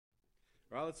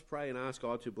All right, let's pray and ask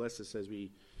God to bless us as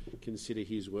we consider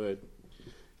his word.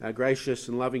 Our gracious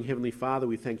and loving Heavenly Father,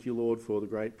 we thank you, Lord, for the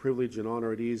great privilege and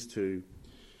honour it is to,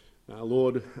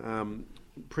 Lord,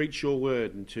 preach your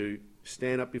word and to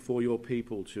stand up before your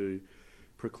people to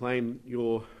proclaim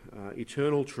your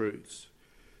eternal truths.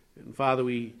 And Father,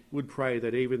 we would pray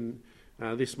that even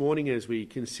this morning as we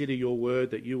consider your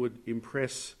word, that you would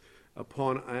impress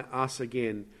upon us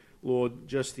again, Lord,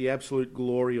 just the absolute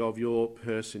glory of your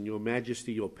person, your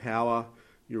majesty, your power,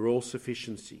 your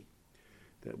all-sufficiency.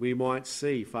 That we might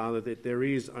see, Father, that there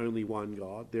is only one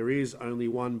God. There is only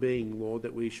one being, Lord,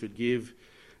 that we should give,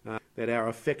 that our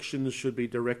affections should be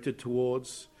directed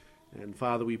towards. And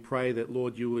Father, we pray that,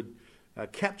 Lord, you would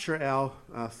capture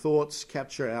our thoughts,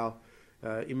 capture our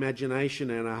imagination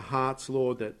and our hearts,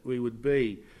 Lord, that we would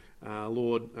be,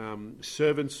 Lord,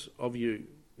 servants of you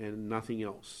and nothing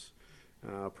else.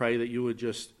 Pray that you would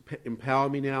just empower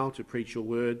me now to preach your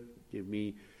word. Give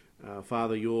me,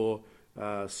 Father, your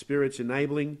Spirit's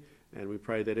enabling, and we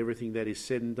pray that everything that is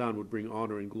said and done would bring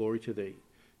honour and glory to thee.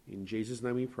 In Jesus'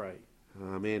 name we pray.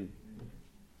 Amen.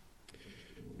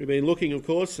 We've been looking, of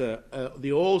course,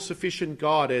 the all-sufficient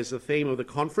God as the theme of the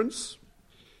conference.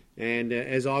 And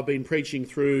as I've been preaching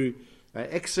through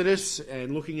Exodus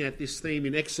and looking at this theme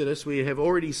in Exodus, we have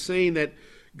already seen that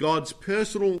God's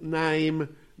personal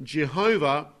name,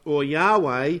 Jehovah or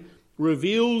Yahweh,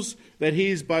 reveals that he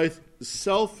is both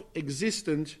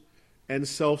self-existent and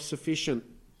self-sufficient.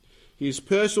 His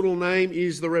personal name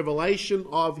is the revelation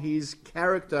of his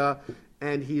character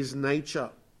and his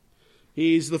nature.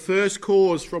 He is the first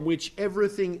cause from which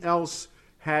everything else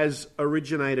has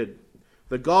originated.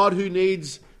 The God who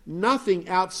needs nothing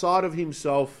outside of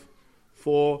himself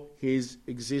for his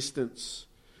existence.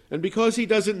 And because he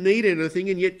doesn't need anything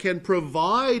and yet can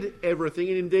provide everything,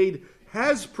 and indeed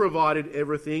has provided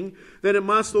everything, then it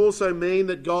must also mean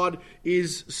that God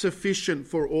is sufficient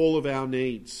for all of our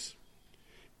needs.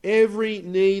 Every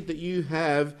need that you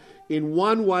have in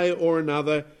one way or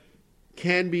another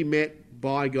can be met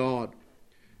by God.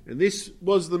 And this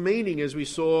was the meaning, as we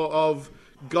saw, of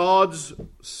God's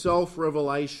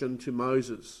self-revelation to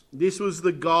Moses. This was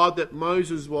the God that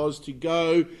Moses was to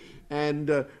go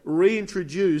and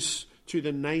reintroduce to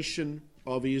the nation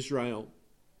of Israel.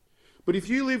 But if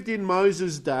you lived in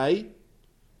Moses' day,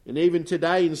 and even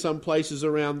today in some places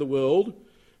around the world,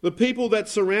 the people that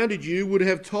surrounded you would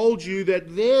have told you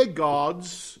that their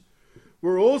gods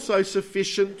were also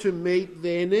sufficient to meet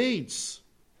their needs.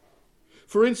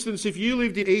 For instance, if you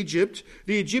lived in Egypt,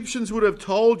 the Egyptians would have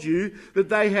told you that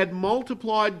they had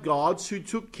multiplied gods who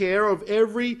took care of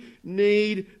every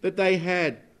need that they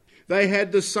had. They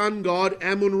had the sun god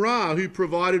Amun-Ra, who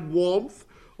provided warmth,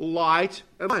 light,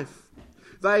 and life.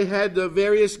 They had the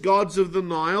various gods of the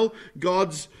Nile,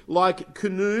 gods like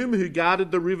Khnum, who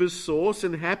guarded the river's source,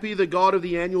 and Hapi, the god of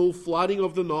the annual flooding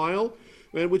of the Nile,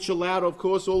 which allowed, of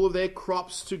course, all of their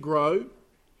crops to grow.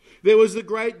 There was the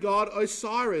great god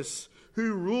Osiris,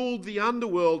 who ruled the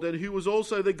underworld and who was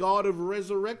also the god of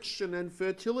resurrection and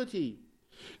fertility.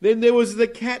 Then there was the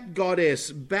cat goddess,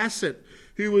 Bastet,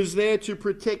 who was there to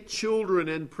protect children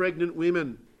and pregnant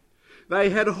women. They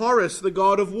had Horus, the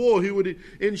god of war, who would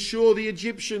ensure the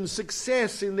Egyptians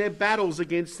success in their battles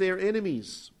against their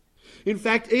enemies. In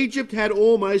fact, Egypt had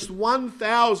almost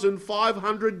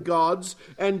 1,500 gods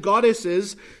and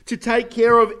goddesses to take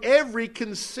care of every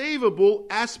conceivable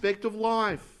aspect of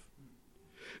life.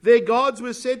 Their gods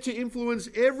were said to influence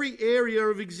every area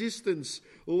of existence: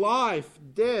 life,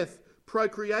 death,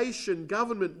 procreation,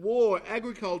 government, war,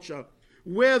 agriculture,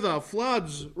 weather,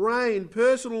 floods, rain,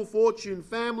 personal fortune,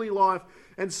 family life,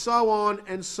 and so on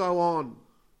and so on.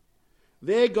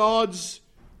 Their gods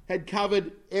had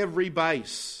covered every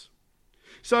base.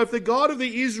 So if the God of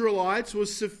the Israelites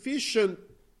was sufficient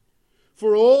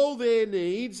for all their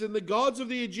needs, and the gods of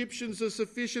the Egyptians are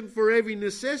sufficient for every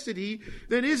necessity,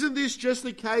 then isn't this just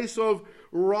a case of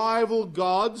rival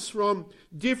gods from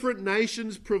different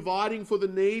nations providing for the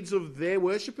needs of their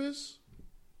worshippers?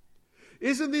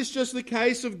 Isn't this just the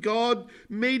case of God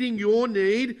meeting your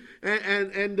need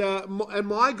and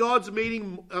my God's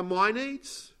meeting my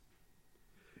needs?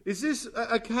 Is this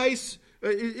a case?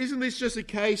 Isn't this just a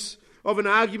case of an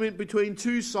argument between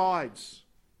two sides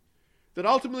that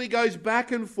ultimately goes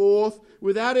back and forth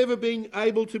without ever being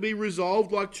able to be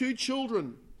resolved, like two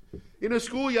children in a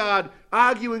schoolyard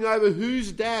arguing over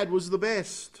whose dad was the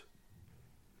best?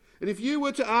 And if you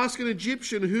were to ask an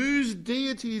Egyptian whose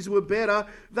deities were better,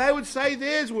 they would say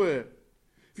theirs were.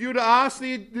 If you were to ask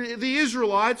the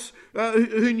Israelites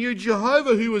who knew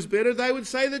Jehovah who was better, they would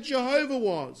say that Jehovah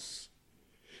was.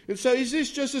 And so is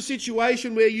this just a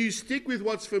situation where you stick with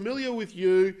what's familiar with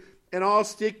you and I'll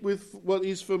stick with what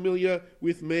is familiar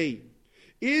with me.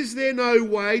 Is there no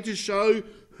way to show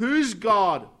whose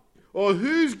God or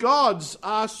whose gods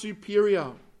are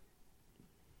superior?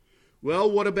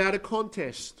 Well, what about a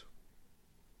contest?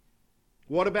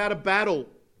 What about a battle?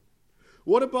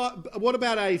 What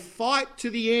about a fight to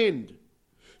the end?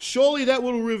 Surely that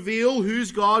will reveal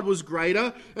whose God was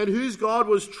greater and whose God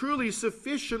was truly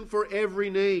sufficient for every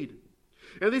need.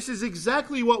 And this is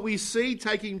exactly what we see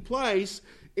taking place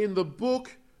in the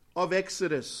book of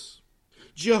Exodus.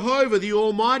 Jehovah, the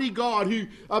Almighty God, who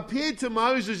appeared to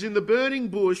Moses in the burning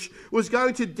bush, was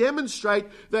going to demonstrate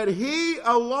that He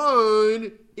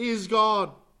alone is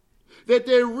God, that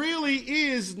there really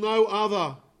is no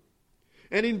other.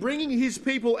 And in bringing His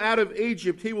people out of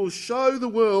Egypt, He will show the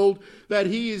world that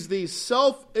He is the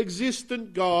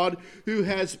self-existent God who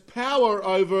has power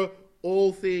over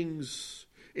all things,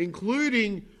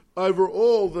 including over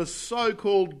all the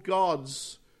so-called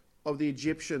gods of the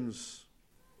Egyptians.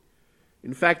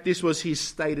 In fact, this was His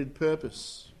stated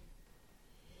purpose.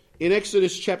 In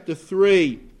Exodus chapter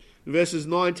 3, verses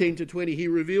 19 to 20, He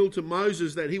revealed to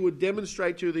Moses that He would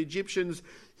demonstrate to the Egyptians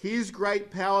His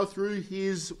great power through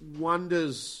His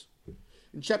wonders.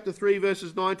 In chapter 3,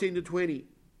 verses 19 to 20,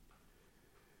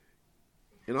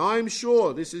 and I am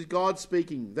sure, this is God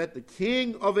speaking, that the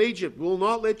king of Egypt will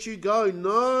not let you go,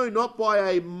 no, not by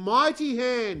a mighty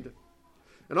hand.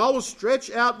 And I will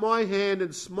stretch out my hand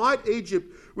and smite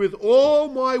Egypt with all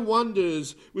my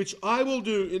wonders, which I will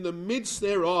do in the midst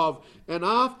thereof. And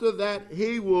after that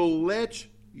He will let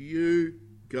you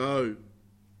go.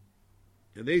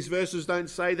 And these verses don't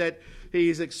say that He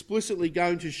is explicitly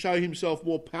going to show Himself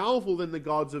more powerful than the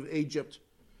gods of Egypt.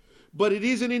 But it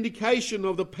is an indication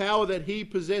of the power that He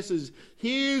possesses,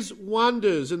 His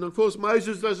wonders. And of course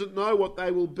Moses doesn't know what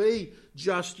they will be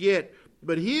just yet.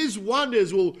 But His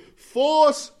wonders will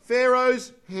force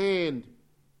Pharaoh's hand.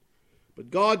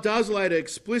 But God does later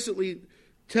explicitly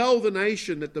tell the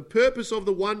nation that the purpose of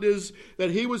the wonders that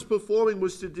He was performing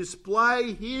was to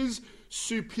display His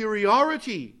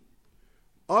superiority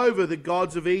over the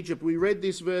gods of Egypt. We read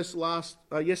this verse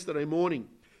yesterday morning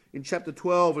in chapter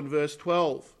 12 and verse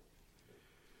 12.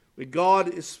 Where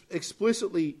God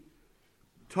explicitly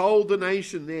told the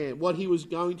nation there what He was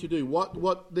going to do,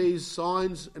 what these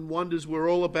signs and wonders were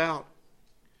all about.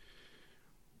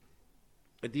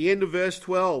 At the end of verse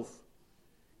 12,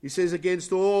 He says,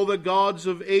 against all the gods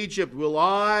of Egypt will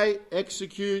I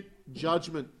execute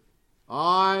judgment.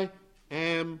 I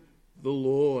am the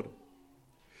Lord.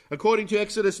 According to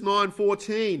Exodus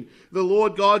 9:14, the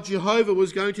Lord God Jehovah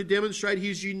was going to demonstrate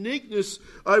His uniqueness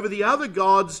over the other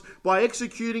gods by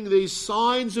executing these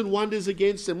signs and wonders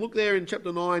against them. Look there in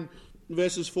chapter 9,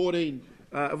 verse 14.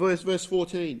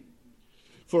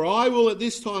 For I will at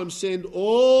this time send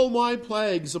all my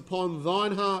plagues upon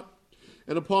thine heart,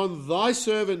 and upon thy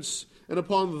servants, and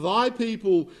upon thy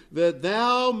people, that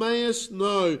thou mayest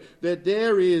know that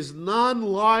there is none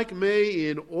like me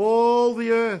in all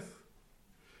the earth.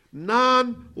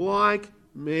 None like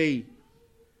me.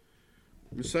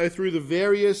 And so through the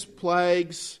various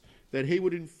plagues that He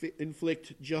would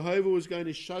inflict, Jehovah was going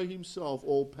to show Himself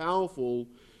all-powerful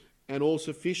and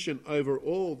all-sufficient over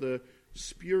all the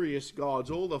spurious gods,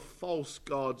 all the false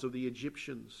gods of the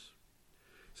Egyptians.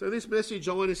 So this message,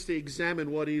 I want us to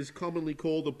examine what is commonly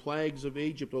called the plagues of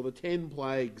Egypt, or the 10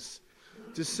 plagues.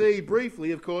 To see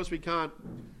briefly, of course, we can't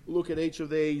look at each of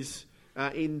these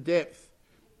in depth,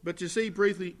 but to see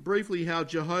briefly how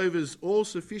Jehovah's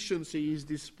all-sufficiency is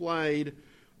displayed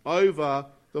over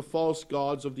the false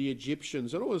gods of the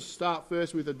Egyptians. And I want to start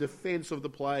first with a defense of the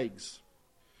plagues.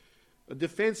 A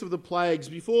defense of the plagues.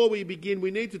 Before we begin, we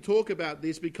need to talk about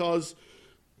this because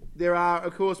there are,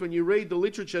 of course, when you read the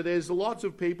literature, there's lots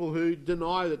of people who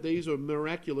deny that these are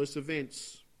miraculous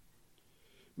events.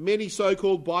 Many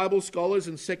so-called Bible scholars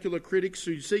and secular critics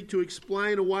who seek to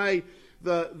explain away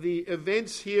the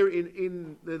events here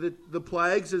in the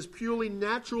plagues as purely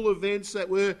natural events that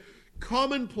were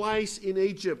commonplace in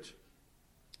Egypt.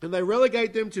 And they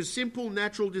relegate them to simple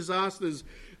natural disasters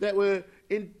that were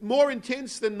more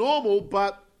intense than normal,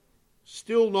 but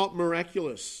still not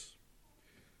miraculous.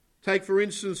 Take, for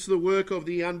instance, the work of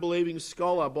the unbelieving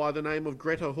scholar by the name of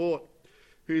Greta Hort,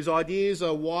 whose ideas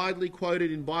are widely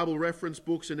quoted in Bible reference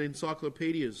books and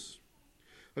encyclopedias.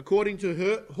 According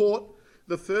to Hort,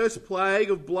 the first plague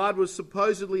of blood was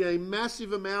supposedly a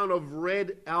massive amount of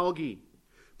red algae,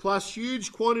 plus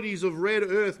huge quantities of red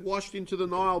earth washed into the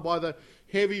Nile by the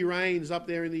heavy rains up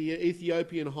there in the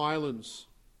Ethiopian highlands.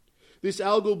 This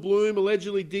algal bloom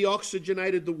allegedly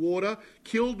deoxygenated the water,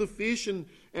 killed the fish,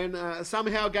 and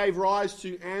somehow gave rise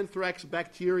to anthrax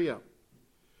bacteria.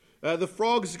 The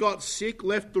frogs got sick,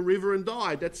 left the river and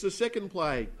died. That's the second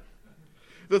plague.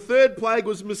 The third plague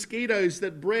was mosquitoes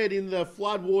that bred in the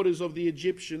floodwaters of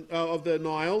the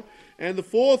Nile. And the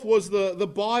fourth was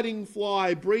the biting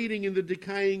fly breeding in the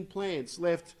decaying plants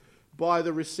left by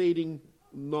the receding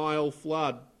Nile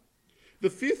flood. The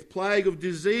fifth plague of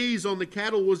disease on the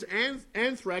cattle was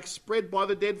anthrax spread by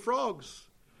the dead frogs.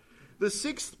 The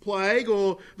sixth plague,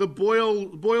 or the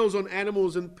boils on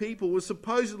animals and people, was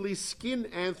supposedly skin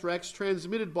anthrax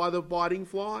transmitted by the biting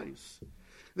flies.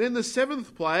 Then the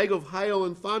seventh plague of hail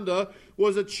and thunder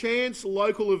was a chance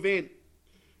local event,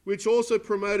 which also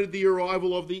promoted the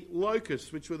arrival of the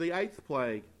locusts, which were the eighth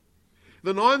plague.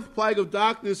 The ninth plague of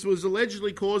darkness was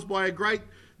allegedly caused by a great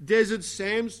desert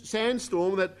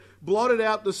sandstorm that blotted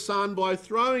out the sun by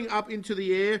throwing up into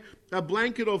the air a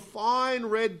blanket of fine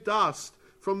red dust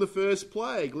from the first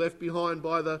plague left behind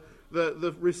by the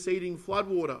receding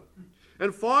floodwater.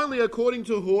 And finally, according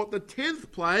to Hort, the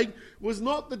 10th plague was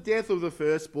not the death of the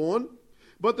firstborn,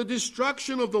 but the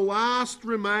destruction of the last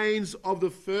remains of the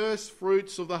first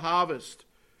fruits of the harvest,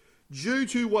 due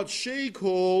to what she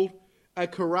called a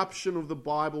corruption of the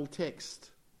Bible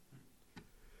text.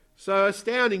 So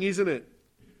astounding, isn't it?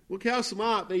 Look how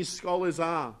smart these scholars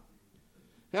are.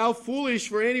 How foolish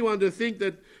for anyone to think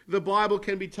that the Bible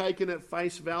can be taken at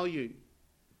face value.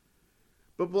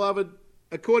 But beloved,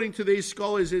 according to these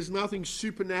scholars, there's nothing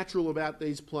supernatural about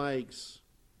these plagues.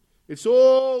 It's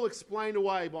all explained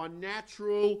away by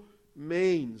natural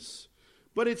means.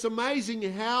 But it's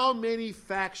amazing how many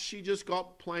facts she just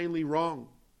got plainly wrong.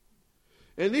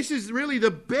 And this is really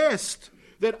the best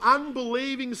that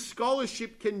unbelieving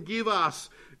scholarship can give us.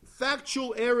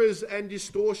 Factual errors and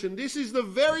distortion. This is the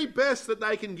very best that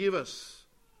they can give us.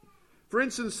 For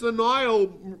instance, the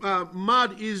Nile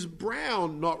mud is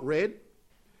brown, not red.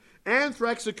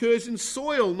 Anthrax occurs in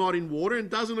soil, not in water, and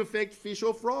doesn't affect fish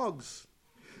or frogs.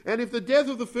 And if the death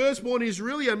of the firstborn is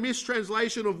really a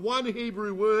mistranslation of one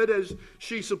Hebrew word, as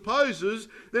she supposes,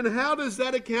 then how does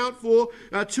that account for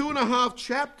 2.5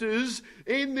 chapters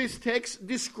in this text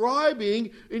describing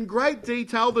in great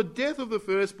detail the death of the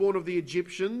firstborn of the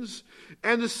Egyptians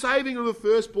and the saving of the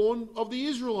firstborn of the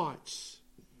Israelites?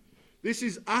 This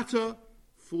is utter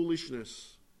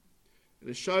foolishness.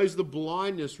 And it shows the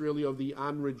blindness, really, of the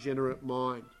unregenerate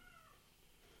mind.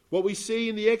 What we see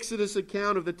in the Exodus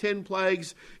account of the 10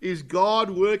 plagues is God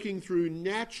working through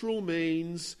natural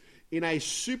means in a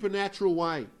supernatural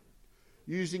way,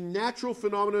 using natural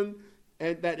phenomenon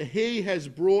that he has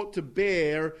brought to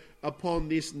bear upon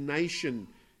this nation.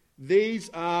 These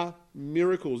are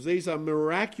miracles. These are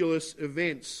miraculous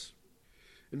events.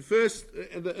 And first,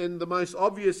 and the most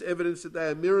obvious evidence that they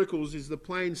are miracles is the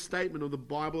plain statement of the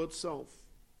Bible itself.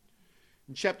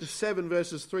 In chapter 7,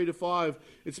 verses 3 to 5,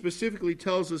 it specifically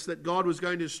tells us that God was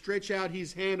going to stretch out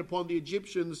his hand upon the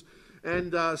Egyptians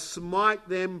and smite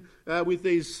them with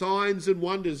these signs and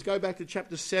wonders. Go back to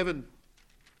chapter 7,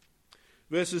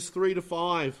 verses 3 to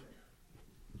 5.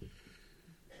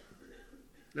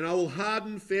 And I will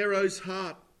harden Pharaoh's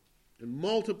heart and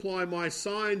multiply my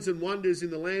signs and wonders in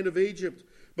the land of Egypt.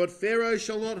 But Pharaoh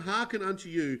shall not hearken unto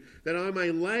you, that I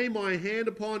may lay my hand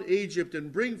upon Egypt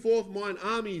and bring forth mine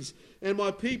armies and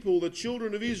my people, the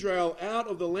children of Israel, out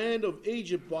of the land of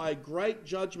Egypt by great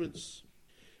judgments.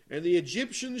 And the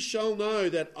Egyptians shall know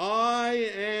that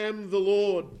I am the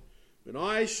Lord, when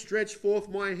I stretch forth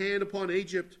my hand upon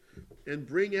Egypt and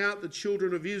bring out the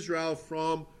children of Israel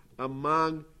from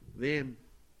among them.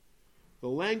 The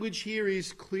language here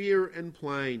is clear and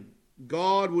plain.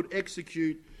 God would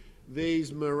execute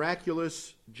these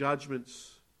miraculous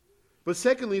judgments. But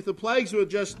secondly, if the plagues were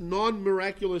just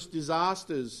non-miraculous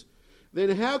disasters,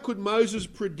 then how could Moses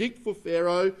predict for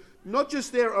Pharaoh not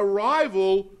just their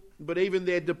arrival, but even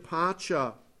their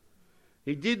departure?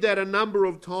 He did that a number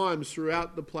of times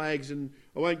throughout the plagues, and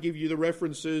I won't give you the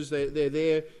references. They're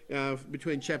there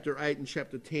between chapter 8 and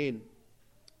chapter 10.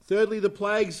 Thirdly, the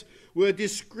plagues were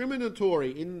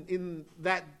discriminatory in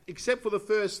that, except for the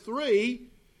first 3,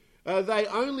 they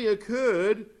only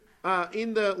occurred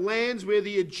in the lands where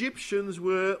the Egyptians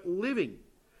were living.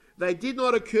 They did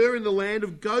not occur in the land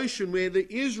of Goshen where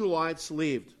the Israelites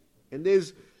lived. And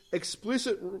there's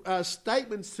explicit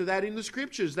statements to that in the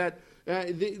scriptures that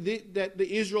the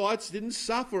Israelites didn't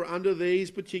suffer under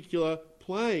these particular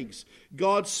plagues.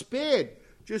 God spared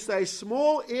just a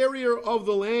small area of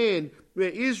the land where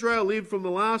Israel lived from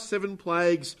the last 7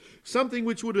 plagues, something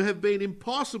which would have been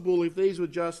impossible if these were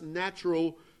just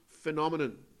natural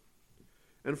phenomenon.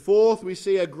 And fourth, we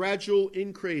see a gradual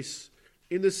increase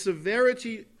in the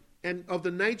severity and of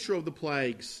the nature of the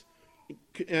plagues,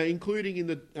 concluding in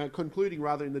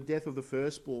the death of the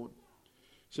firstborn.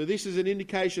 So this is an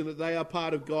indication that they are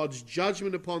part of God's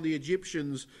judgment upon the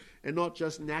Egyptians and not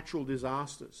just natural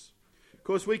disasters. Of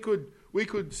course, we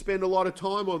could spend a lot of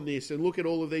time on this and look at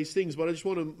all of these things, but I just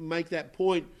want to make that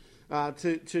point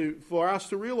for us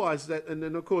to realise that, and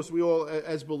then of course we all,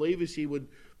 as believers here,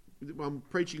 I'm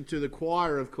preaching to the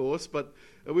choir, of course, but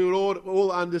we would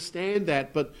all understand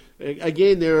that. But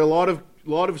again, there are a lot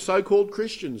of so-called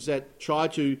Christians that try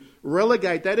to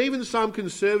relegate that. Even some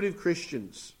conservative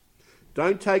Christians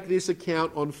don't take this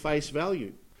account on face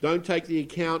value. Don't take the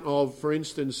account of, for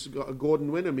instance,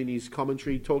 Gordon Wenham in his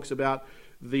commentary talks about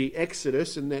the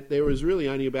Exodus and that there was really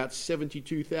only about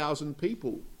 72,000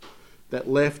 people that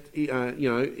left,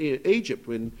 Egypt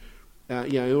when,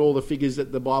 all the figures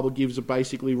that the Bible gives are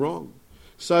basically wrong.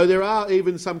 So there are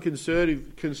even some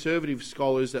conservative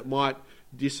scholars that might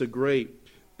disagree.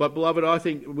 But beloved, I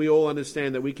think we all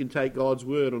understand that we can take God's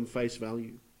word on face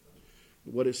value.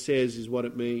 What it says is what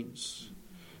it means.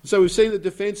 So we've seen the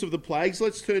defense of the plagues.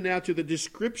 Let's turn now to the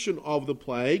description of the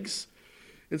plagues.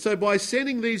 And so by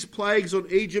sending these plagues on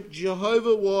Egypt,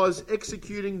 Jehovah was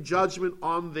executing judgment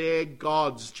on their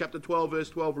gods. Chapter 12, verse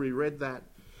 12, we read that.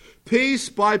 Piece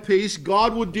by piece,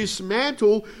 God would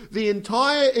dismantle the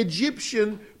entire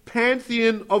Egyptian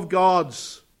pantheon of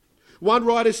gods. One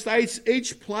writer states,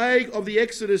 each plague of the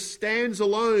Exodus stands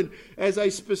alone as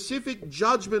a specific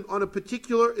judgment on a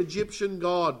particular Egyptian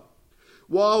god.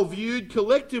 While viewed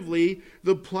collectively,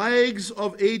 the plagues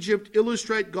of Egypt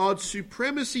illustrate God's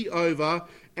supremacy over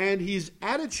and his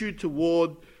attitude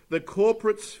toward the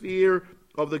corporate sphere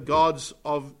of the gods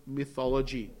of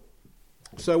mythology.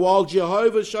 So while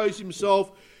Jehovah shows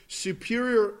himself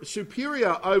superior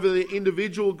over the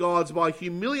individual gods by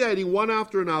humiliating one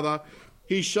after another,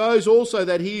 he shows also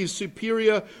that he is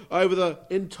superior over the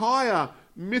entire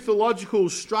mythological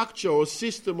structure or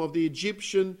system of the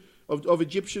Egyptian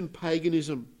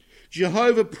paganism.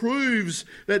 Jehovah proves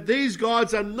that these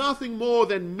gods are nothing more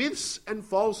than myths and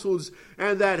falsehoods,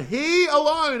 and that he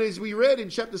alone, as we read in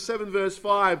chapter 7 verse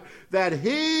 5, that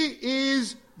he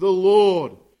is the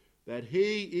Lord, that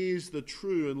he is the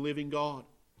true and living God.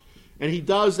 And he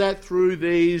does that through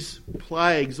these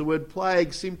plagues. The word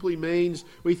plague simply means,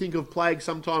 we think of plague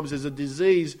sometimes as a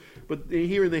disease, but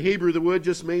here in the Hebrew the word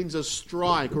just means a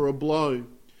strike or a blow.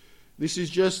 This is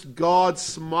just God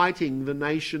smiting the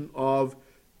nation of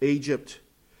Egypt.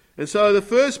 And so the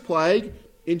first plague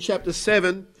in chapter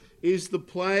 7 is the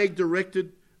plague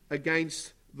directed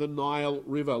against the Nile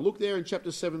River. Look there in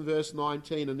chapter 7 verse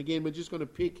 19. And again, we're just going to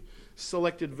pick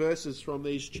selected verses from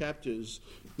these chapters.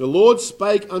 The Lord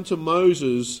spake unto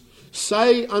Moses,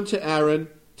 say unto Aaron,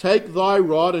 take thy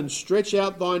rod and stretch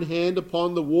out thine hand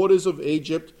upon the waters of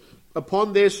Egypt,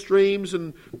 upon their streams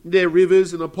and their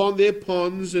rivers, and upon their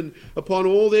ponds, and upon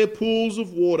all their pools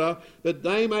of water, that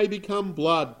they may become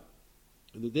blood,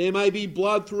 and that there may be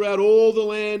blood throughout all the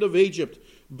land of Egypt,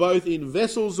 both in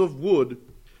vessels of wood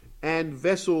and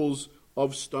vessels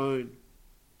of stone.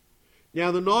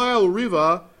 Now the Nile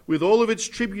River, with all of its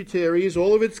tributaries,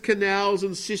 all of its canals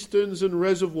and cisterns and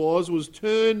reservoirs, was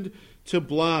turned to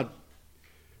blood.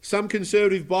 Some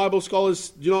conservative Bible scholars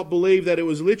do not believe that it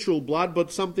was literal blood,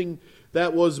 but something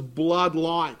that was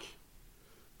blood-like.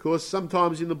 Of course,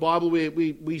 sometimes in the Bible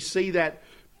we see that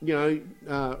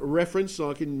reference,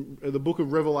 like in the book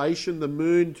of Revelation, the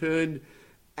moon turned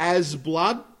as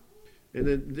blood, in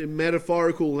the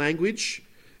metaphorical language.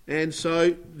 And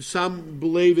so some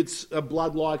believe it's a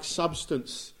blood-like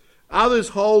substance. Others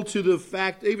hold to the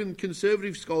fact, even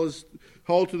conservative scholars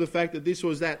hold to the fact that this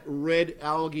was that red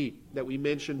algae that we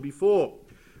mentioned before.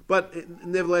 But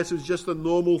nevertheless, it was just a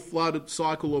normal flooded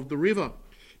cycle of the river.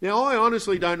 Now, I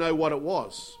honestly don't know what it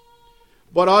was.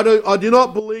 But I do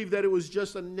not believe that it was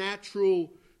just a natural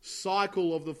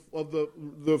cycle of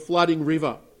the flooding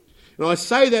river. And I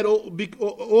say that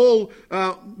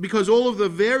because all of the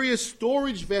various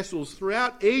storage vessels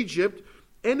throughout Egypt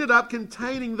ended up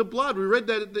containing the blood. We read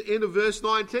that at the end of verse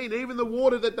 19. Even the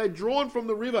water that they'd drawn from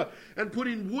the river and put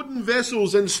in wooden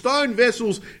vessels and stone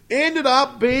vessels ended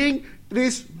up being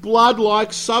this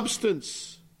blood-like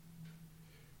substance.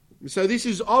 So this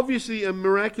is obviously a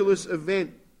miraculous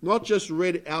event, not just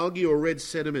red algae or red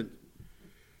sediment.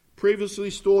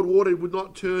 Previously stored water would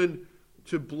not turn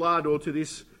to blood or to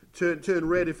this turn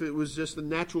red if it was just the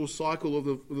natural cycle of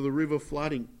the river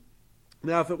flooding.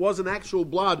 Now, if it wasn't actual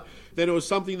blood, then it was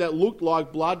something that looked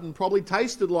like blood and probably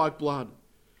tasted like blood.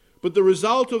 But the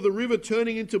result of the river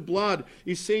turning into blood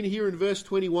is seen here in verse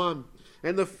 21.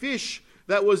 And the fish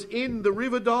that was in the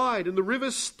river died, and the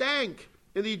river stank,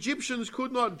 and the Egyptians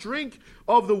could not drink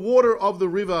of the water of the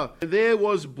river. And there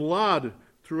was blood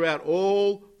throughout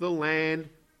all the land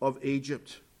of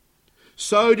Egypt.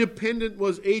 So dependent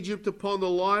was Egypt upon the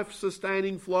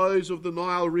life-sustaining flows of the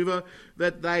Nile River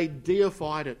that they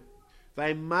deified it.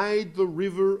 They made the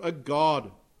river a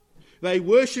god. They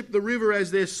worshipped the river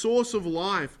as their source of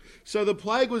life. So the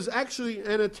plague was actually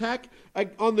an attack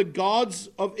on the gods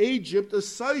of Egypt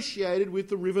associated with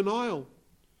the river Nile.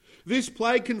 This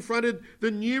plague confronted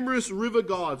the numerous river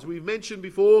gods. We've mentioned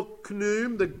before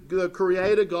Khnum, the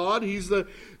creator god. He's the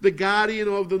guardian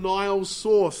of the Nile's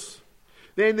source.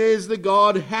 Then there's the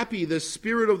god Hapi, the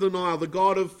spirit of the Nile, the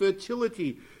god of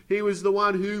fertility. He was the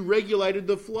one who regulated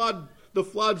the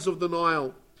floods of the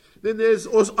Nile. Then there's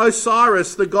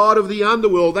Osiris, the god of the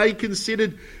underworld. They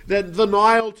considered that the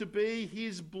Nile to be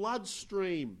his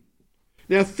bloodstream.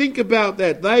 Now think about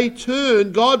that.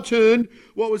 God turned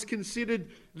what was considered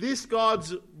this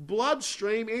God's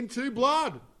bloodstream into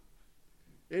blood.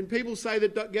 And people say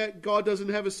that God doesn't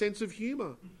have a sense of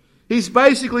humour. He's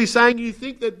basically saying, you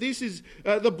think that this is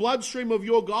the bloodstream of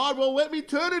your God? Well, let me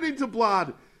turn it into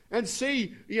blood and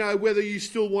see, whether you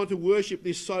still want to worship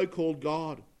this so-called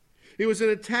God. It was an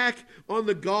attack on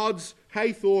the gods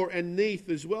Hathor and Neith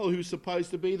as well, who were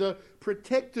supposed to be the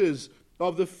protectors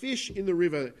of the fish in the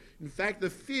river. In fact, the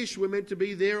fish were meant to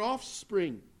be their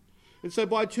offspring. And so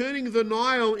by turning the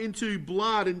Nile into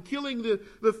blood and killing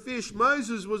the fish,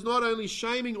 Moses was not only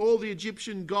shaming all the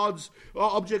Egyptian gods,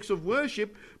 objects of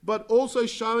worship, but also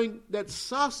showing that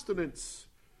sustenance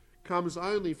comes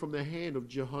only from the hand of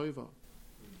Jehovah,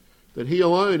 that he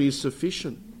alone is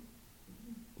sufficient.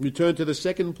 We turn to the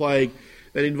second plague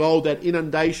that involved that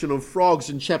inundation of frogs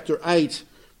in chapter 8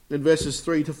 and verses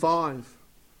 3 to 5.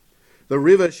 The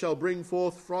river shall bring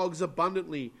forth frogs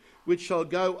abundantly, which shall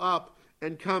go up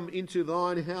and come into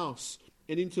thine house,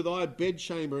 and into thy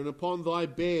bedchamber, and upon thy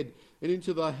bed, and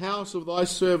into the house of thy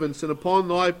servants, and upon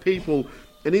thy people,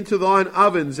 and into thine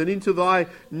ovens, and into thy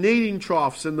kneading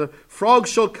troughs. And the frogs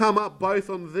shall come up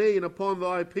both on thee, and upon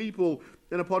thy people,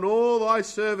 and upon all thy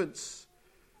servants.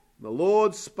 And the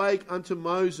Lord spake unto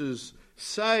Moses,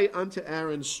 say unto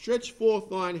Aaron, stretch forth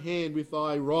thine hand with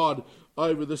thy rod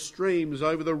over the streams,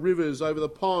 over the rivers, over the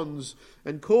ponds,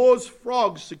 and cause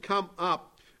frogs to come up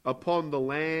upon the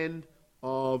land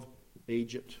of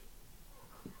Egypt.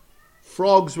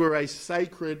 Frogs were a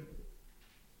sacred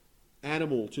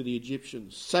animal to the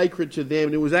Egyptians, sacred to them,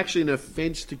 and it was actually an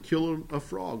offence to kill a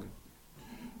frog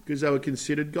because they were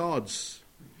considered gods.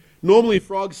 Normally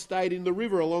frogs stayed in the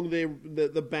river along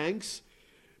the banks,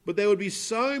 but there would be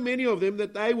so many of them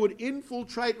that they would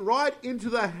infiltrate right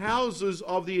into the houses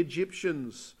of the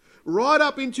Egyptians, right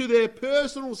up into their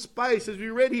personal space, as we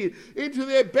read here, into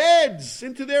their beds,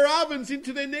 into their ovens,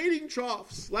 into their kneading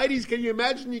troughs. Ladies, can you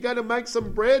imagine you're going to make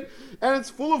some bread and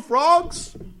it's full of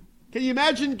frogs? Can you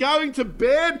imagine going to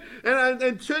bed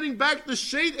and turning back the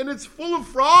sheet and it's full of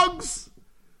frogs?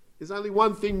 There's only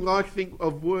one thing I think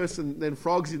of worse than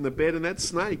frogs in the bed, and that's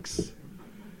snakes.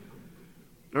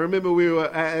 I remember we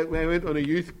went on a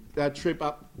youth trip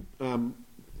up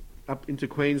into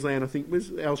Queensland. I think it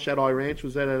was El Shaddai Ranch.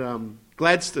 Was that at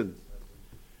Gladstone?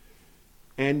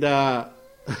 And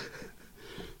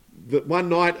one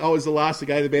night I was the last to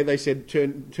go to bed. They said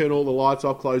turn all the lights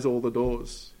off, close all the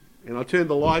doors. And I turned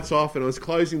the lights off and I was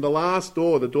closing the last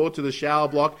door, the door to the shower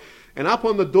block. And up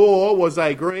on the door was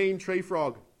a green tree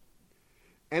frog.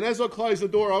 And as I closed the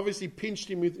door, I obviously pinched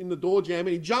him in the door jamb,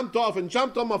 and he jumped off and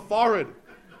jumped on my forehead.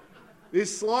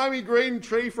 This slimy green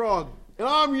tree frog. And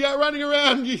I'm running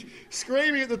around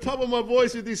screaming at the top of my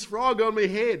voice with this frog on my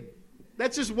head.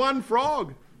 That's just one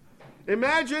frog.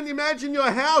 Imagine your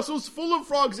house was full of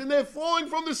frogs, and they're falling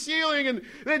from the ceiling, and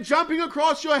they're jumping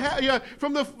across your house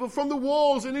from the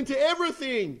walls and into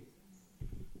everything.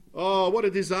 Oh, what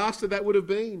a disaster that would have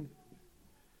been.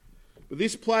 But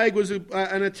this plague was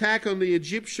an attack on the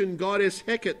Egyptian goddess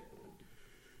Heket,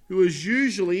 who was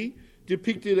usually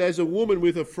depicted as a woman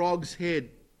with a frog's head.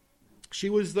 She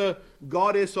was the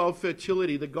goddess of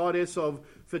fertility, the goddess of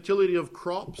fertility of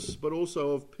crops, but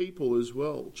also of people as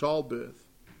well, childbirth.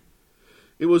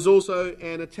 It was also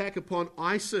an attack upon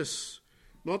Isis,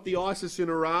 not the Isis in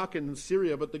Iraq and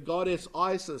Syria, but the goddess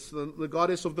Isis, the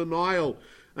goddess of the Nile,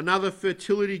 another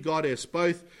fertility goddess.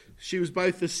 She was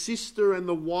both the sister and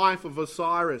the wife of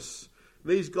Osiris.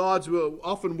 These gods were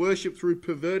often worshipped through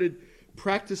perverted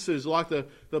practices like the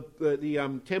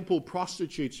temple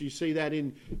prostitutes. You see that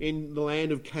in the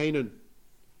land of Canaan.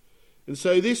 And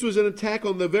so this was an attack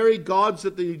on the very gods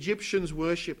that the Egyptians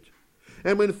worshipped.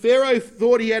 And when Pharaoh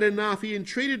thought he had enough, he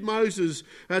entreated Moses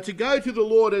to go to the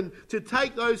Lord and to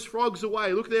take those frogs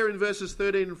away. Look there in verses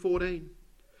 13 and 14.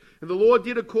 And the Lord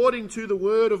did according to the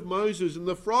word of Moses, and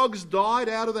the frogs died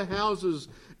out of the houses,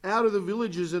 out of the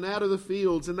villages, and out of the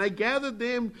fields, and they gathered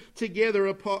them together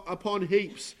upon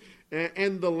heaps,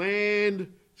 and the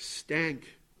land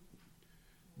stank.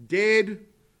 Dead,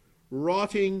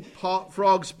 rotting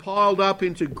frogs piled up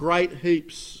into great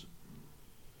heaps.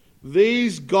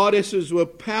 These goddesses were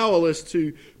powerless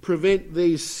to prevent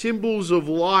these symbols of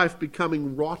life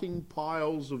becoming rotting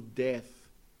piles of death.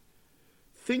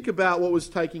 Think about what was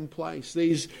taking place.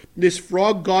 This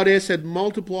frog goddess had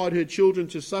multiplied her children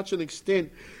to such an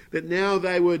extent that now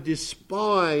they were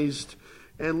despised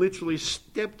and literally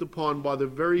stepped upon by the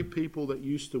very people that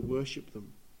used to worship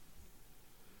them.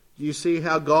 Do you see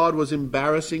how God was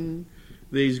embarrassing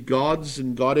these gods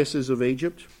and goddesses of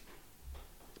Egypt?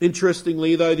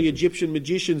 Interestingly, though, the Egyptian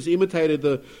magicians imitated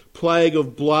the plague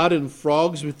of blood and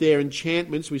frogs with their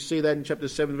enchantments. We see that in chapter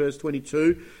 7, verse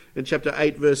 22, and chapter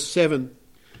 8, verse 7.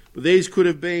 But these could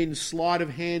have been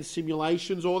sleight-of-hand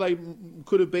simulations, or they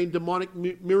could have been demonic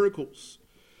miracles.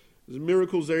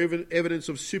 Miracles are evidence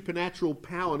of supernatural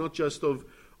power, not just of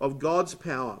God's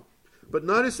power. But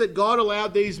notice that God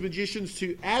allowed these magicians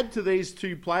to add to these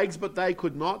two plagues, but they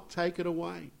could not take it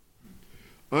away.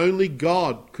 Only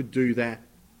God could do that.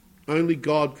 Only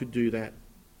God could do that.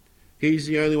 He's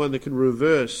the only one that can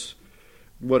reverse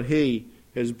what He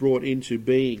has brought into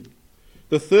being.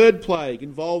 The third plague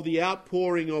involved the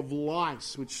outpouring of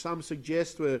lice, which some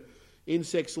suggest were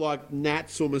insects like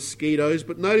gnats or mosquitoes.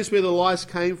 But notice where the lice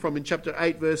came from in chapter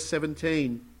 8, verse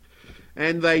 17.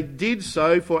 And they did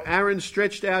so, for Aaron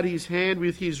stretched out his hand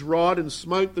with his rod and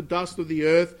smote the dust of the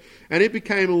earth, and it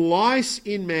became lice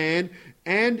in man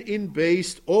and in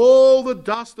beast. All the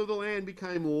dust of the land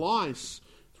became lice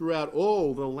throughout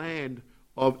all the land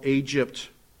of Egypt.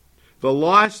 The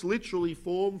lice literally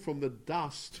formed from the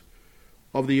dust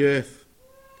of the earth.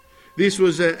 This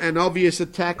was an obvious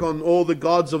attack on all the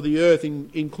gods of the earth,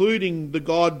 including the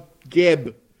god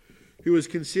Geb, who was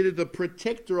considered the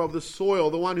protector of the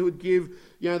soil, the one who would give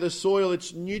the soil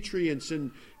its nutrients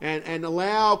and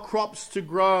allow crops to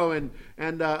grow and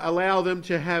allow them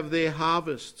to have their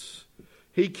harvests.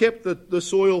 He kept the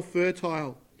soil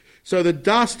fertile. So the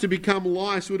dust to become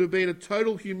lice would have been a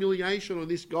total humiliation on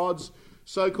this God's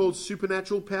so-called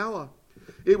supernatural power.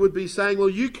 It would be saying, well,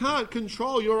 you can't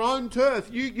control your own turf.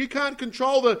 You can't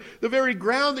control the very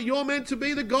ground that you're meant to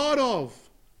be the God of.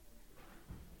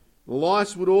 The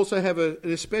lice would also have an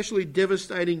especially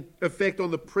devastating effect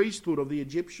on the priesthood of the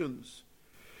Egyptians.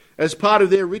 As part of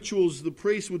their rituals, the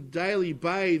priests would daily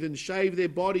bathe and shave their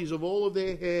bodies of all of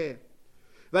their hair.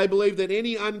 They believed that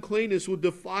any uncleanness would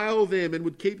defile them and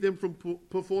would keep them from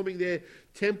performing their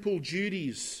temple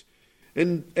duties.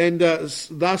 And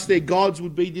thus their gods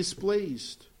would be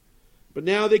displeased. But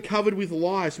now they're covered with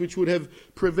lice, which would have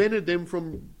prevented them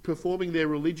from performing their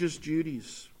religious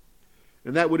duties.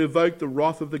 And that would evoke the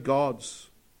wrath of the gods.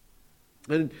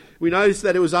 And we notice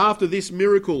that it was after this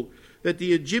miracle that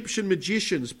the Egyptian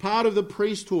magicians, part of the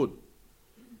priesthood,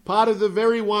 part of the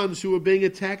very ones who were being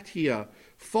attacked here,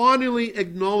 finally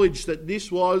acknowledged that this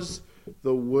was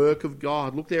the work of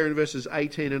God. Look there in verses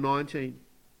 18 and 19.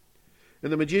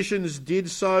 And the magicians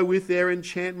did so with their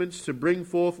enchantments to bring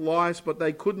forth lice, but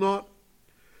they could not.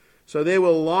 So there were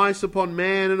lice upon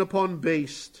man and upon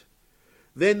beast.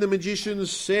 Then the magicians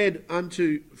said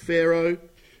unto Pharaoh,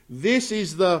 "This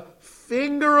is the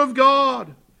finger of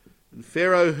God." And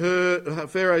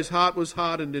Pharaoh's heart was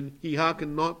hardened, and he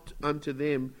hearkened not unto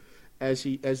them as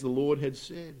the Lord had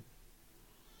said.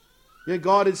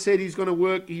 God had said He's going to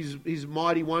work His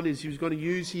mighty wonders. He was going to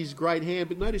use His great hand.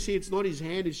 But notice here, it's not His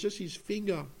hand, it's just His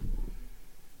finger.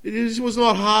 This was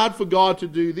not hard for God to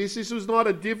do this. This was not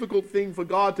a difficult thing for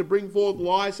God to bring forth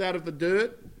lice out of the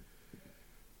dirt.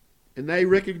 And they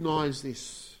recognized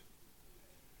this.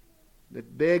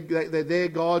 That their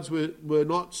gods were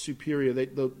not superior.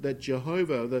 That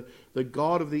Jehovah, the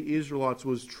God of the Israelites,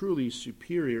 was truly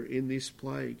superior in this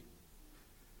plague.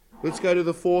 Let's go to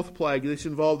the fourth plague. This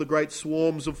involved the great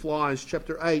swarms of flies.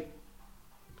 Chapter 8.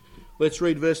 Let's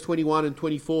read verse 21 and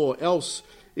 24. Else,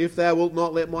 if thou wilt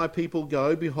not let my people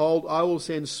go, behold, I will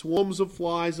send swarms of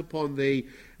flies upon thee,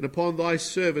 and upon thy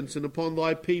servants, and upon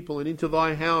thy people, and into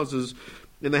thy houses.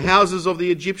 And the houses of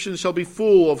the Egyptians shall be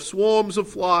full of swarms of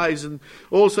flies, and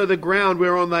also the ground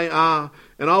whereon they are.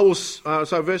 And I will,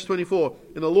 verse 24.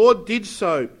 And the Lord did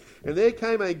so. And there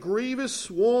came a grievous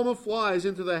swarm of flies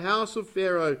into the house of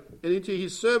Pharaoh, and into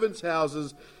his servants'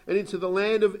 houses, and into the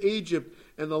land of Egypt.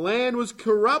 And the land was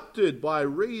corrupted by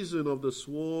reason of the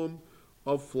swarm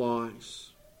of flies.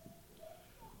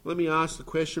 Let me ask the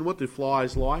question, what do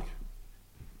flies like?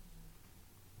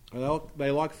 They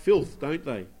like filth, don't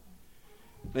they?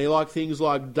 They like things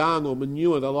like dung or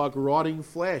manure. They like rotting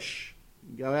flesh.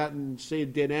 You go out and see a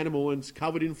dead animal and it's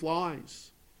covered in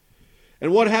flies.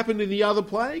 And what happened in the other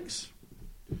plagues?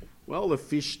 Well, the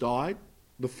fish died.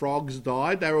 The frogs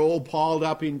died. They were all piled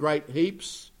up in great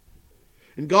heaps.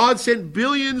 And God sent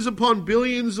billions upon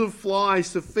billions of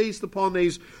flies to feast upon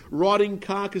these rotting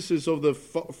carcasses of the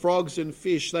frogs and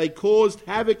fish. They caused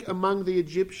havoc among the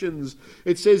Egyptians.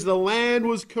 It says the land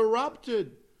was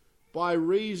corrupted by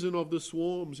reason of the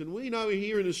swarms. And we know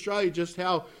here in Australia just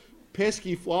how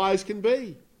pesky flies can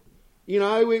be. You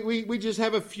know, we just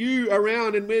have a few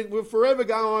around and we're forever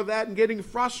going with that and getting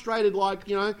frustrated like,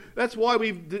 you know. That's why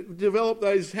we've developed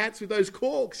those hats with those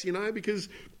corks, you know, because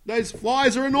those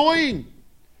flies are annoying.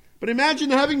 But imagine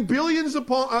having billions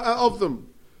of them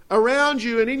around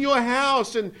you and in your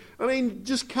house and, I mean,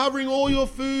 just covering all your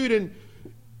food, and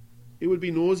it would be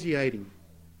nauseating.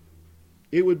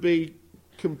 It would be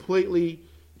completely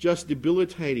just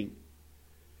debilitating.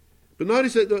 But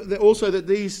notice that also that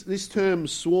this term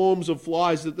swarms of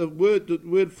flies, that the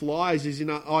word flies is in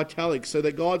italics, so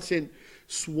that God sent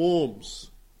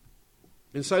swarms.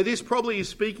 And so this probably is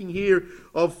speaking here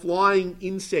of flying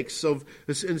insects,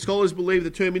 and scholars believe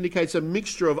the term indicates a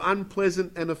mixture of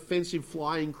unpleasant and offensive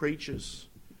flying creatures.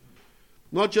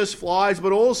 Not just flies,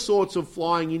 but all sorts of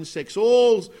flying insects,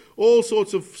 all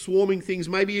sorts of swarming things,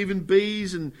 maybe even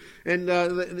bees. And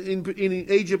in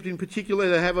Egypt in particular,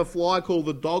 they have a fly called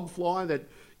the dog fly that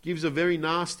gives a very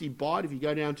nasty bite. If you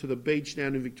go down to the beach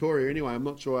down in Victoria, anyway, I'm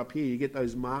not sure up here, you get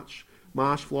those marsh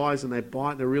flies and they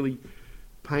bite. They're really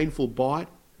painful bite.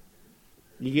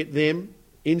 You get them.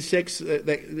 Insects,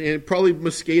 probably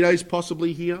mosquitoes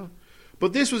possibly here.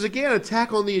 But this was again an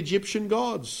attack on the Egyptian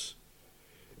gods.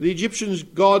 The Egyptians'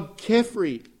 god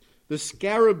Khepri, the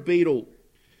scarab beetle,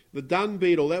 the dung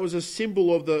beetle, that was a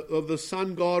symbol of the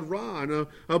sun god Ra. And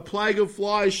a plague of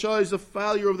flies shows the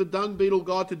failure of the dung beetle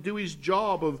god to do his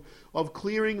job of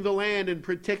clearing the land and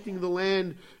protecting the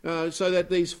land so that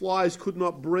these flies could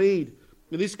not breed.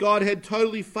 And this God had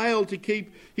totally failed to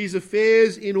keep his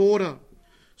affairs in order.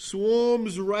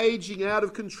 Swarms raging out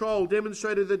of control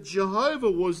demonstrated that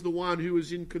Jehovah was the one who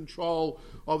was in control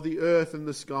of the earth and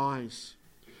the skies.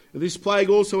 And this plague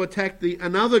also attacked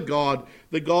another god,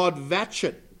 the god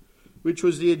Vachet, which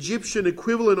was the Egyptian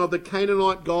equivalent of the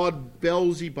Canaanite god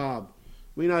Beelzebub.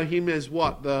 We know him as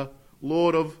what? The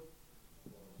Lord of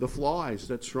the flies,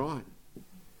 that's right.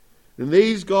 And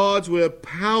these gods were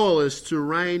powerless to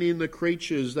rein in the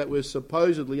creatures that were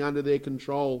supposedly under their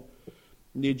control.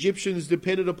 And the Egyptians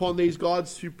depended upon these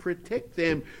gods to protect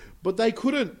them, but they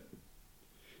couldn't.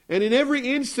 And in every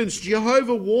instance,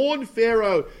 Jehovah warned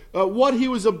Pharaoh what he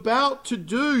was about to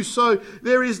do. So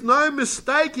there is no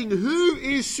mistaking who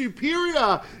is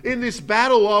superior in this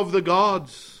battle of the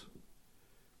gods.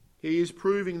 He is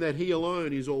proving that he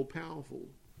alone is all-powerful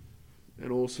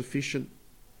and all-sufficient.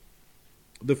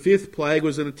 The fifth plague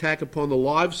was an attack upon the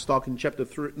livestock in chapter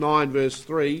 9, verse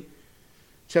 3.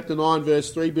 Chapter 9,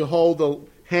 verse 3, behold, the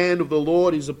hand of the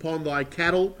Lord is upon thy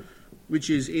cattle,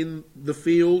 which is in the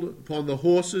field, upon the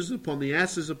horses, upon the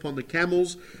asses, upon the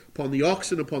camels, upon the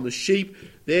oxen, upon the sheep.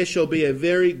 There shall be a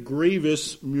very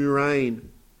grievous murrain.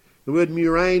 The word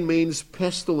murrain means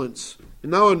pestilence.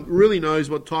 And no one really knows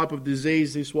what type of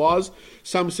disease this was.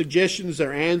 Some suggestions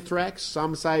are anthrax.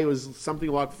 Some say it was something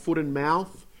like foot and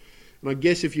mouth. And I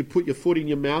guess if you put your foot in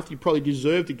your mouth, you probably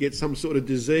deserve to get some sort of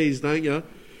disease, don't you?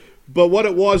 But what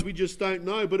it was, we just don't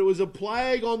know. But it was a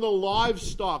plague on the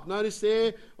livestock. Notice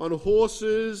there, on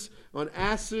horses, on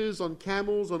asses, on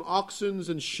camels, on oxen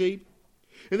and sheep.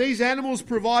 And these animals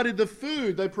provided the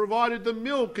food. They provided the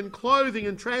milk and clothing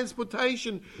and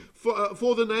transportation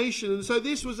for the nation. And so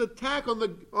this was an attack on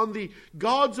the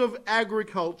gods of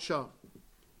agriculture.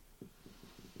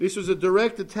 This was a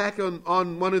direct attack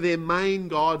on one of their main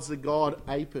gods, the god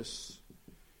Apis.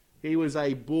 He was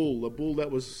a bull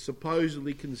that was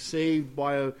supposedly conceived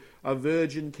by a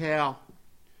virgin cow,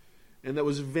 and that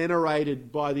was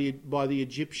venerated by the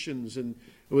Egyptians, and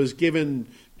it was given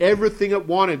everything it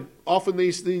wanted. Often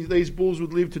these bulls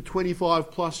would live to 25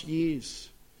 plus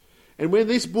years. And when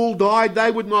this bull died,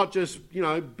 they would not just,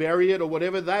 bury it or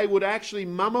whatever. They would actually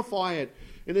mummify it.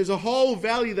 And there's a whole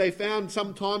valley they found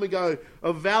some time ago,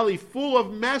 a valley full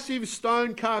of massive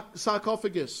stone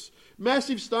sarcophagus,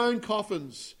 massive stone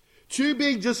coffins, too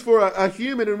big just for a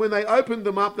human. And when they opened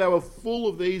them up, they were full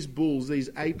of these bulls, these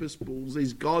Apis bulls,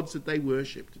 these gods that they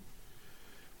worshipped.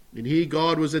 And here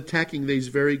God was attacking these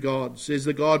very gods. There's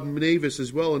the god Mnevis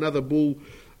as well, another bull,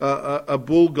 a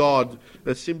bull god,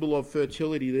 a symbol of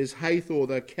fertility. There's Hathor,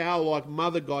 the cow-like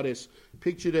mother goddess,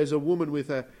 pictured as a woman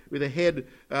with a head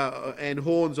and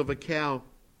horns of a cow.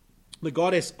 The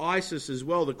goddess Isis as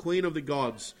well, the queen of the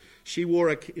gods, she wore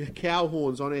a cow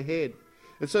horns on her head.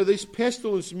 And so this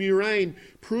pestilence, murrain,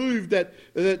 proved that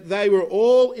they were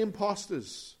all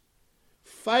impostors,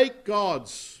 fake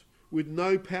gods with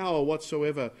no power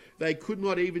whatsoever. They could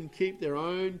not even keep their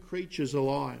own creatures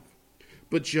alive.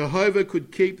 But Jehovah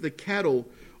could keep the cattle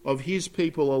of his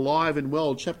people alive and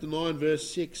well. Chapter 9,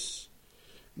 verse 6.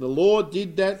 The Lord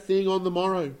did that thing on the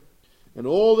morrow, and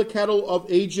all the cattle of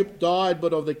Egypt died,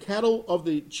 but of the cattle of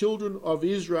the children of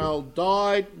Israel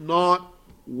died not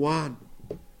one.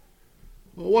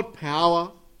 Well, what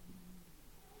power,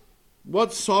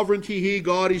 what sovereignty here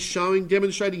God is showing,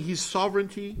 demonstrating his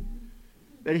sovereignty.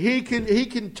 That he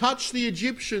can touch the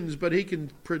Egyptians, but he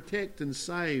can protect and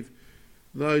save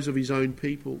those of his own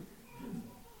people.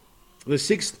 The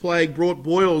sixth plague brought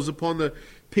boils upon the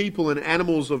people and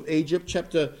animals of Egypt.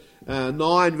 Chapter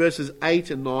 9, verses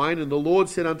 8 and 9. And the Lord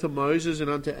said unto Moses and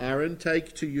unto Aaron,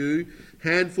 take to you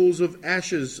handfuls of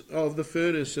ashes of the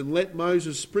furnace, and let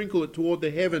Moses sprinkle it toward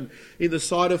the heaven in the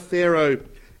sight of Pharaoh.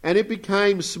 And it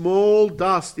became small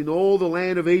dust in all the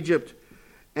land of Egypt,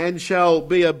 and shall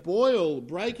be a boil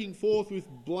breaking forth with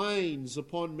blains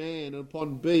upon man and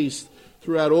upon beast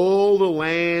throughout all the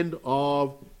land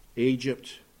of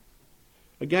Egypt.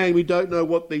 Again, we don't know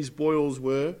what these boils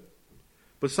were,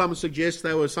 but some suggest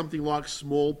they were something like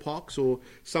smallpox or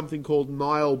something called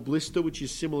Nile blister, which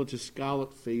is similar to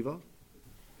scarlet fever.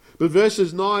 But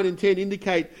verses 9 and 10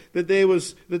 indicate that they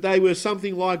were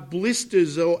something like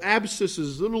blisters or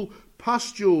abscesses, little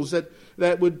pustules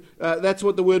that's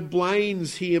what the word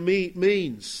blains here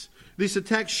means. This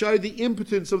attack showed the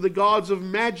impotence of the gods of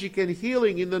magic and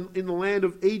healing in the land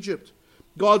of Egypt.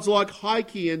 Gods like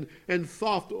Haiki and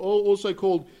Thoth, also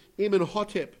called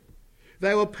Imhotep.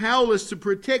 They were powerless to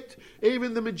protect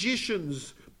even the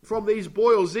magicians from these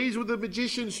boils. These were the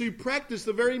magicians who practiced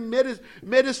the very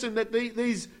medicine that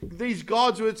these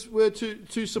gods were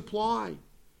to supply.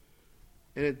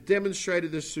 And it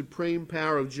demonstrated the supreme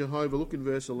power of Jehovah. Look in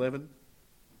verse 11.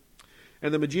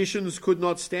 And the magicians could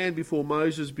not stand before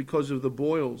Moses because of the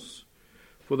boils.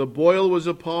 For the boil was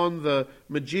upon the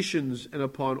magicians and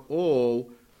upon all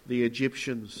the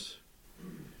Egyptians.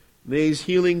 These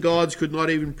healing gods could not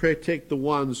even protect the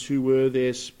ones who were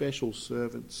their special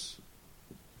servants.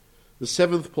 The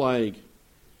seventh plague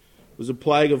was a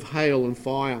plague of hail and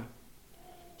fire.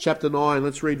 Chapter 9,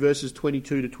 let's read verses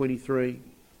 22 to 23.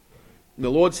 And the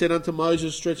Lord said unto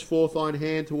Moses, stretch forth thine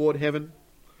hand toward heaven,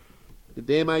 that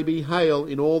there may be hail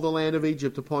in all the land of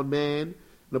Egypt upon man,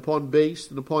 and upon beast,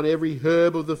 and upon every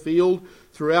herb of the field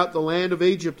throughout the land of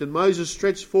Egypt. And Moses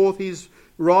stretched forth his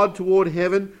rod toward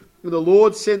heaven, and the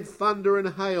Lord sent thunder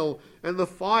and hail, and the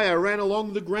fire ran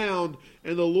along the ground,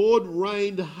 and the Lord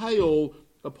rained hail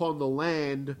upon the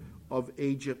land of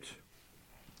Egypt.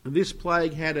 And this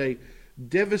plague had a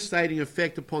devastating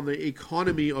effect upon the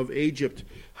economy of Egypt.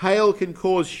 Hail can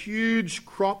cause huge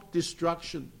crop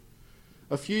destruction.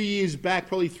 A few years back,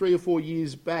 probably 3 or 4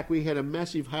 years back, we had a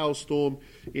massive hailstorm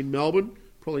in Melbourne.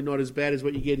 Probably not as bad as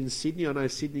what you get in Sydney. I know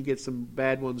Sydney gets some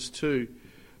bad ones too.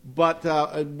 But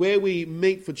where we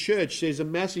meet for church, there's a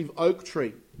massive oak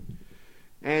tree.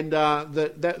 And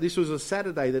this was a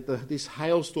Saturday that this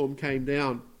hailstorm came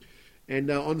down. And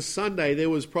on Sunday, there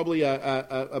was probably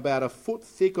about a foot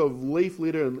thick of leaf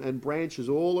litter and branches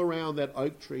all around that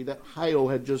oak tree. That hail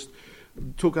had just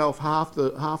took off half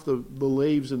the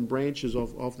leaves and branches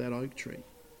of that oak tree.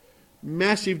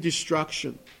 Massive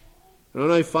destruction. And I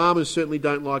know farmers certainly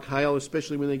don't like hail,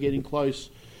 especially when they're getting close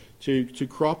to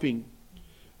cropping.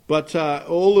 But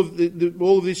all of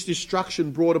this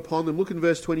destruction brought upon them. Look in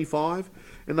verse 25.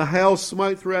 And the hail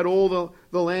smote throughout all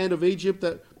the land of Egypt,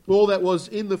 that all that was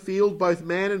in the field, both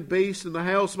man and beast, and the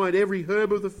hail smote every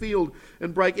herb of the field,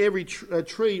 and brake every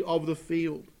tree of the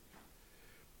field.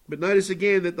 But notice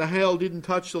again that the hail didn't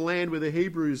touch the land where the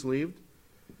Hebrews lived.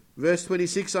 Verse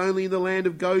 26, only in the land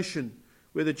of Goshen,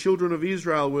 where the children of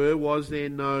Israel were, was there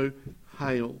no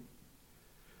hail.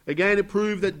 Again, it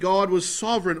proved that God was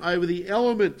sovereign over the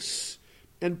elements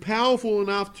and powerful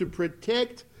enough to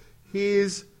protect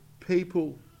his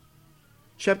people.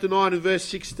 Chapter 9 and verse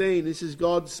 16, this is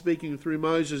God speaking through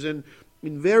Moses. And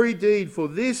in very deed, for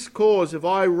this cause have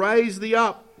I raised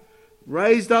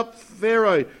up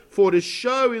Pharaoh, for to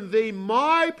show in thee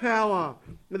my power,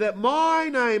 and that my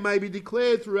name may be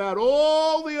declared throughout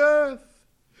all the earth.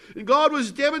 And God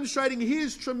was demonstrating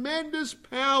his tremendous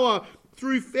power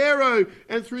through Pharaoh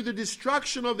and through the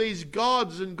destruction of these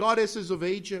gods and goddesses of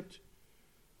Egypt.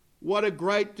 What a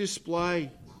great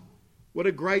display. What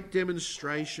a great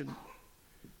demonstration.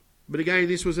 But again,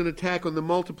 this was an attack on the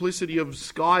multiplicity of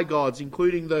sky gods,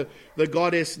 including the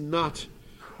goddess Nut.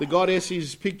 The goddess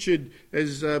is pictured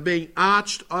as being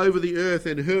arched over the earth,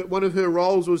 and one of her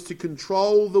roles was to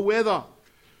control the weather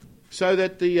so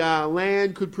that the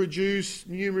land could produce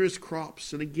numerous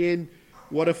crops. And again,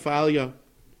 what a failure.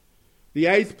 The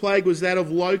 8th plague was that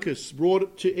of locusts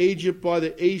brought to Egypt by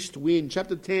the east wind.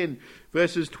 Chapter 10,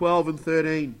 verses 12 and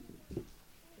 13.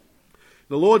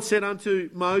 The Lord said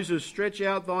unto Moses, stretch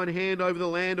out thine hand over the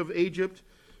land of Egypt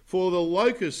for the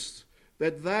locusts,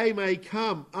 that they may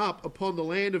come up upon the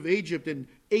land of Egypt and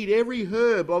eat every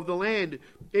herb of the land,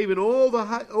 even all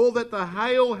that the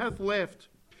hail hath left.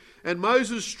 And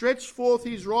Moses stretched forth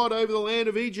his rod over the land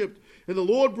of Egypt, and the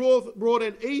Lord brought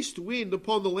an east wind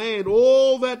upon the land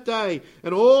all that day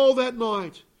and all that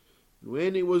night.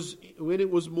 When it was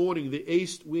morning, the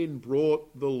east wind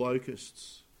brought the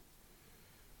locusts.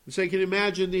 And so can you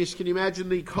imagine this? Can you imagine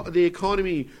the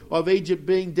economy of Egypt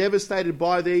being devastated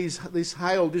by this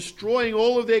hail, destroying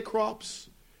all of their crops,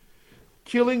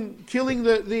 killing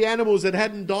the animals that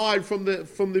hadn't died from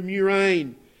the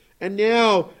murrain, and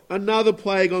now another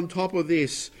plague on top of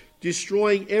this,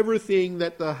 destroying everything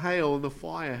that the hail and the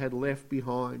fire had left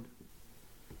behind.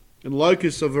 And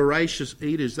locusts are voracious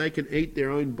eaters. They can eat their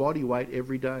own body weight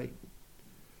every day.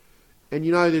 And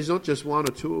you know, there's not just one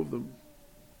or two of them.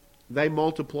 They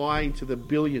multiply into the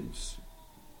billions.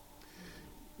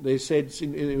 They said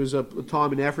it was a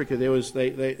time in Africa. There was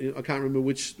I can't remember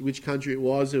which country it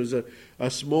was. There was a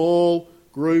small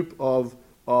group of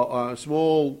a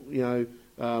small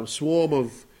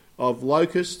swarm of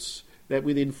locusts that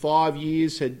within 5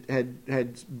 years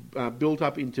had built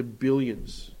up into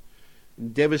billions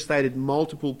and devastated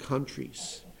multiple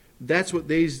countries. That's what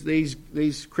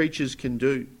these creatures can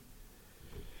do.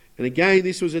 And again,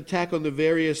 this was an attack on the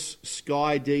various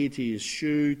sky deities,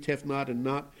 Shu, Tefnut, and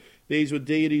Nut. These were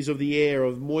deities of the air,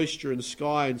 of moisture and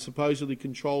sky, and supposedly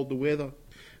controlled the weather.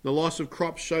 The loss of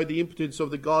crops showed the impotence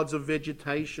of the gods of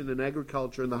vegetation and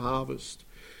agriculture and the harvest.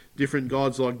 Different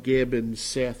gods like Geb and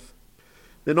Seth.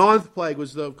 The 9th plague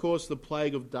was, of course, the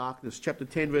plague of darkness. Chapter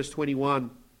 10, verse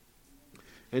 21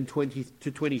 and 20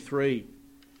 to 23.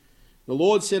 The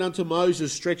Lord said unto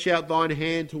Moses, stretch out thine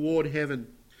hand toward heaven,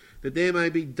 that there may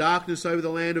be darkness over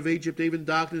the land of Egypt, even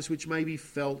darkness which may be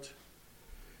felt.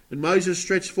 And Moses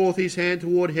stretched forth his hand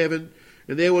toward heaven,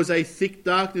 and there was a thick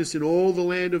darkness in all the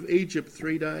land of Egypt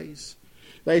 3 days.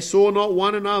 They saw not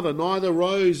one another, neither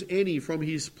rose any from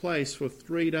his place for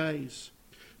 3 days.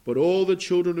 But all the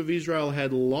children of Israel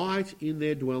had light in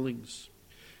their dwellings.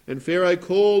 And Pharaoh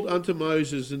called unto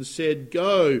Moses and said,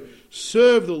 go,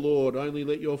 serve the Lord, only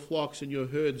let your flocks and your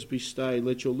herds be stayed,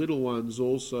 let your little ones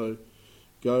also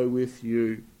go with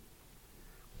you.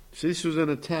 So this was an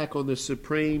attack on the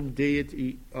supreme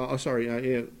deity,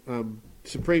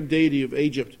 supreme deity of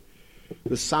Egypt,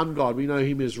 the sun god. We know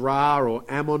him as Ra or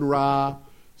Ammon-Ra.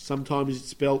 Sometimes it's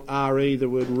spelled R-E, the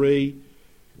word Re.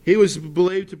 He was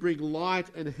believed to bring light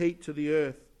and heat to the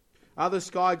earth. Other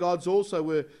sky gods also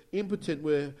were impotent,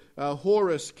 were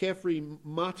Horus, Khepri,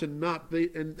 Mut, and Nut,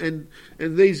 and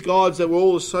these gods that were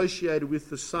all associated with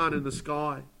the sun and the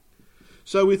sky.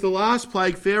 So with the last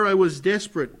plague, Pharaoh was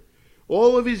desperate.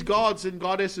 All of his gods and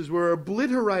goddesses were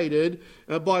obliterated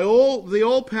by the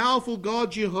all-powerful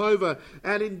God Jehovah.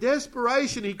 And in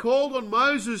desperation, he called on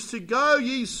Moses to go,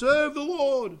 ye serve the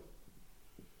Lord.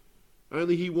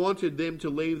 Only he wanted them to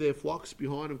leave their flocks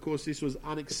behind. Of course, this was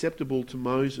unacceptable to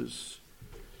Moses.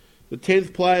 The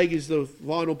 10th plague is the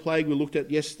final plague we looked at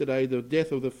yesterday, the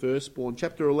death of the firstborn.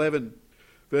 Chapter 11,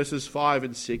 verses 5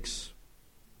 and 6.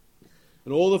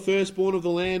 And all the firstborn of the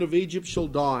land of Egypt shall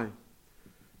die,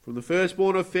 from the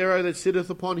firstborn of Pharaoh that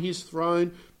sitteth upon his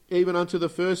throne, even unto the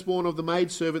firstborn of the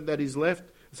maidservant that is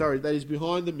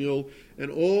behind the mill,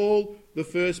 and all the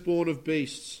firstborn of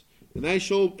beasts. And there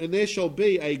shall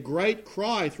be a great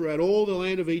cry throughout all the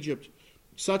land of Egypt,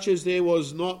 such as there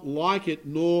was not like it,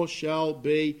 nor shall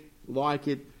be like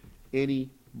it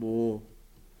any more.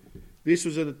 This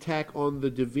was an attack on the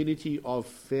divinity of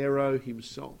Pharaoh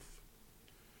himself,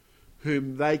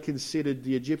 whom they considered,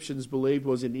 the Egyptians believed,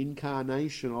 was an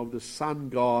incarnation of the sun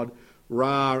god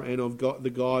Ra and of the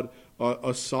god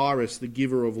Osiris, the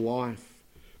giver of life.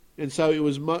 And so it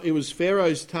was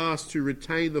Pharaoh's task to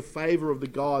retain the favour of the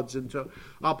gods and to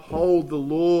uphold the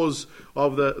laws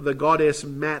of the goddess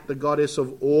Mat, the goddess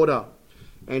of order.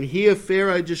 And here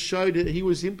Pharaoh just showed that he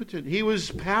was impotent. He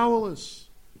was powerless.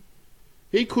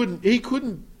 He couldn't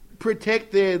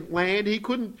protect their land. He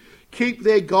couldn't keep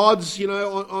their gods,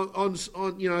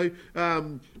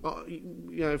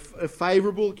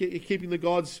 favourable, keeping the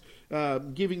gods,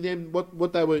 giving them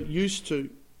what they were used to.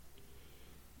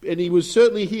 And he was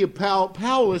certainly here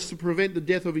powerless to prevent the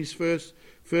death of his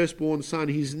firstborn son,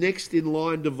 his next in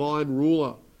line divine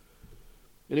ruler,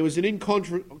 And it was an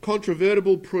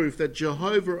incontrovertible proof that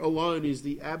Jehovah alone is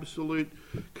the absolute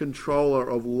controller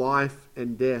of life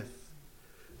and death.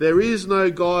 There is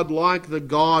no God like the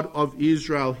God of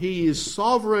Israel. He is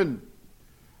sovereign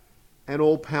and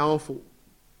all-powerful.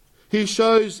 He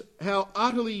shows how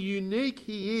utterly unique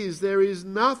He is. There is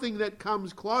nothing that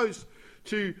comes close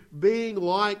to being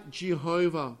like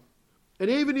Jehovah. And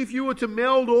even if you were to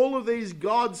meld all of these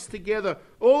gods together,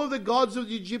 all of the gods of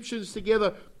the Egyptians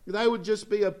together, they would just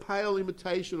be a pale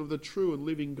imitation of the true and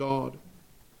living God.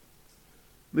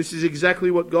 This is exactly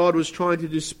what God was trying to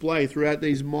display throughout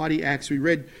these mighty acts. We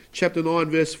read chapter 9,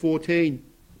 verse 14.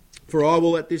 For I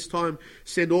will at this time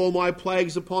send all my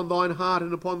plagues upon thine heart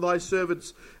and upon thy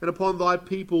servants and upon thy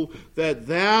people, that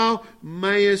thou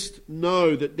mayest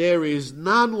know that there is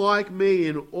none like me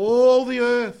in all the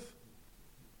earth.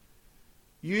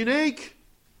 Unique.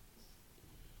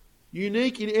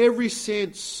 Unique in every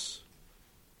sense.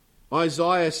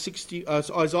 Isaiah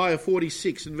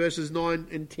 46 in verses 9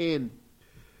 and 10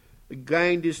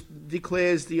 again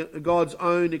declares God's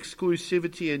own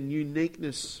exclusivity and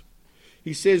uniqueness.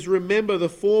 He says, remember the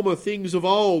former things of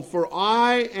old, for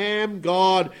I am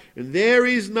God, and there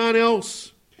is none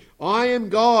else. I am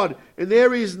God, and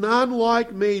there is none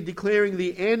like me, declaring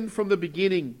the end from the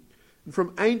beginning, and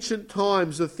from ancient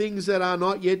times the things that are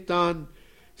not yet done,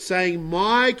 saying,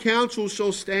 my counsel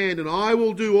shall stand, and I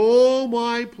will do all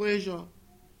my pleasure.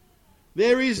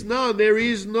 There is none, there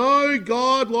is no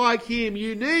God like Him,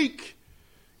 unique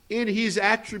in His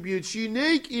attributes,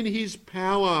 unique in His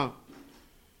power,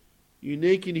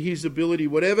 unique in His ability.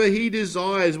 Whatever He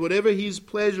desires, whatever His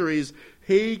pleasure is,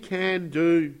 He can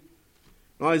do.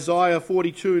 Isaiah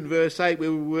 42 in verse 8,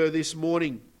 where we were this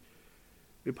morning,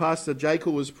 where Pastor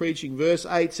Jacob was preaching, verse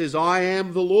 8 says, I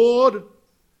am the Lord,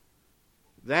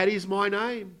 that is my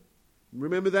name.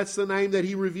 Remember, that's the name that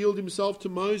He revealed Himself to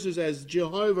Moses as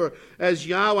Jehovah, as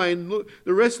Yahweh. And look,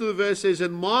 the rest of the verse says,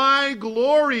 and my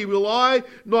glory will I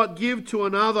not give to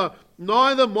another,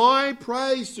 neither my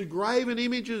praise to graven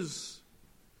images.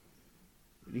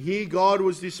 And here God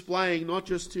was displaying not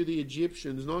just to the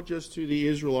Egyptians, not just to the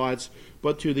Israelites,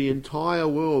 but to the entire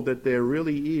world that there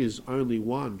really is only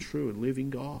one true and living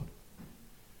God.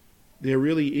 There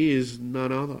really is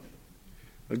none other.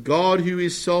 A God who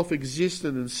is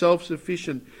self-existent and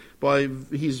self-sufficient by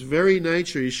His very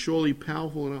nature is surely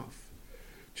powerful enough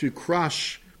to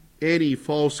crush any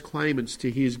false claimants to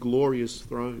His glorious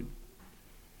throne.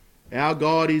 Our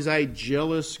God is a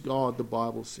jealous God, the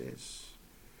Bible says.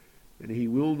 And He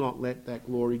will not let that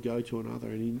glory go to another.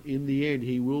 And in the end,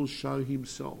 He will show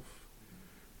Himself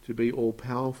to be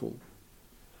all-powerful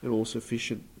and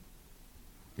all-sufficient.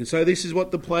 And so this is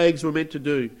what the plagues were meant to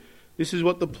do. This is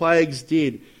what the plagues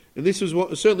did. And this is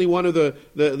certainly one of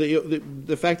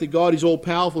the fact that God is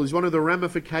all-powerful is one of the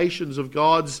ramifications of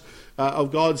God's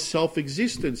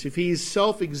self-existence. If He is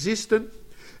self-existent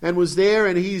and was there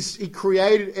and He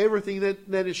created everything,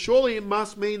 that surely it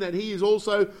must mean that He is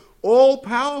also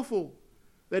all-powerful,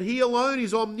 that He alone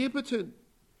is omnipotent.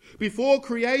 Before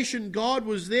creation, God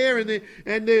was there, and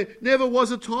there never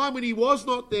was a time when He was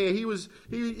not there. He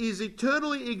is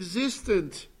eternally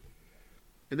existent.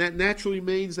 And that naturally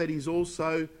means that He's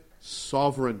also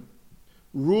sovereign,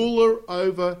 ruler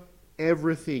over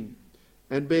everything,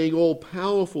 and being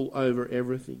all-powerful over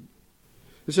everything.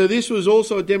 And so this was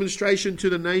also a demonstration to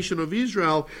the nation of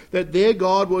Israel that their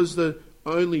God was the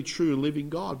only true and living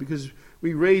God. Because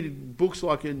we read books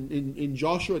like in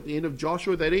Joshua, at the end of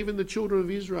Joshua, that even the children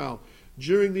of Israel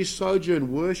during this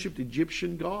sojourn worshipped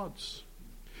Egyptian gods.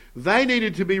 They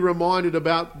needed to be reminded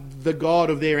about the God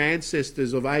of their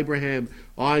ancestors, of Abraham,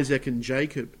 Isaac and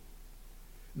Jacob.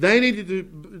 They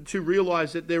needed to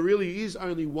realize that there really is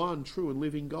only one true and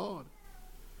living God.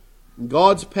 And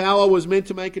God's power was meant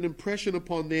to make an impression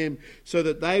upon them so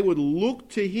that they would look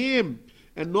to Him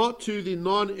and not to the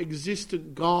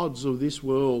non-existent gods of this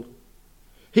world.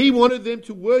 He wanted them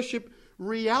to worship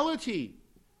reality,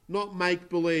 not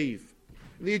make-believe.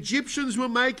 The Egyptians were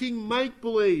worshipping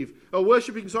make-believe.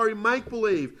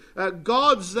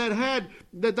 Gods that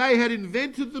they had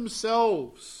invented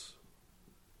themselves.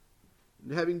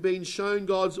 And having been shown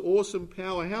God's awesome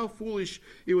power, how foolish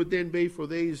it would then be for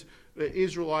these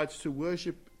Israelites to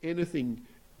worship anything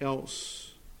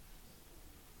else.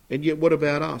 And yet, what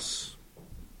about us?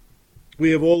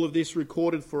 We have all of this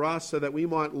recorded for us so that we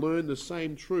might learn the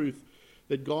same truth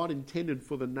that God intended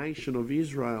for the nation of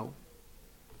Israel.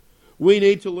 We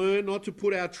need to learn not to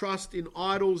put our trust in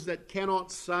idols that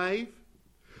cannot save,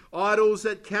 idols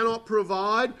that cannot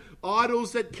provide,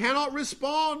 idols that cannot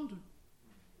respond.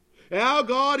 Our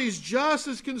God is just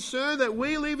as concerned that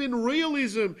we live in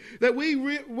realism, that we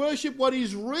worship what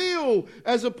is real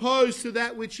as opposed to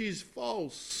that which is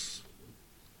false.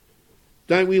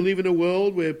 Don't we live in a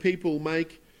world where people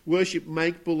worship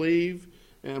make-believe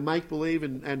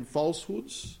and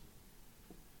falsehoods?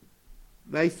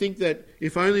 They think that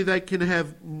if only they can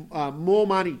have more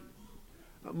money,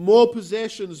 more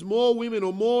possessions, more women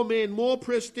or more men, more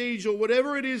prestige or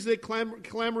whatever it is they're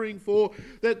clamoring for,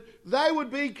 that they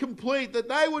would be complete, that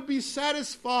they would be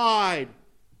satisfied.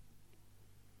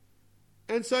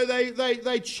 And so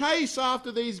they chase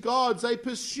after these gods, they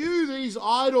pursue these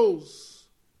idols.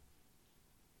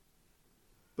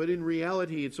 But in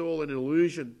reality, it's all an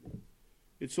illusion.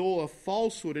 It's all a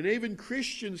falsehood. And even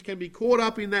Christians can be caught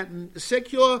up in that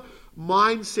secular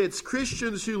mindsets.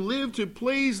 Christians who live to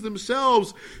please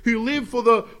themselves, who live for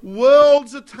the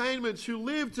world's attainments, who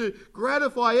live to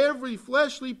gratify every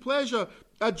fleshly pleasure,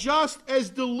 are just as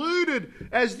deluded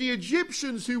as the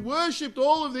Egyptians who worshipped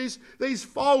all of these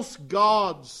false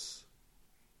gods.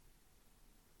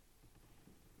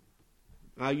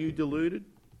 Are you deluded?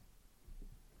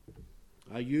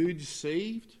 Are you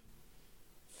deceived?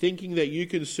 Thinking that you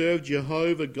can serve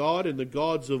Jehovah God and the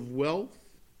gods of wealth,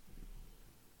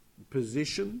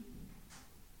 position,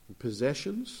 and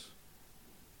possessions?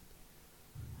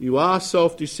 You are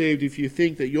self-deceived if you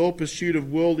think that your pursuit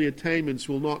of worldly attainments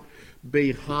will not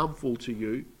be harmful to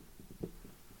you.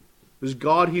 As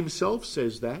God himself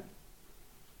says that.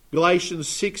 Galatians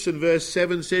 6 and verse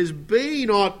 7 says, "Be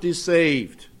not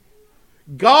deceived.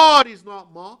 God is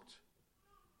not mocked.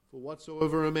 For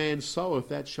whatsoever a man soweth,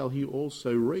 that shall he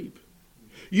also reap."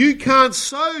 You can't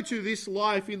sow to this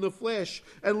life in the flesh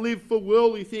and live for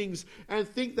worldly things and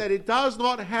think that it does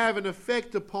not have an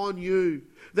effect upon you,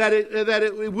 that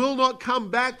it will not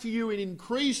come back to you in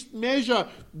increased measure.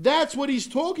 That's what he's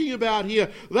talking about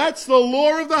here. That's the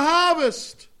law of the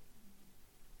harvest.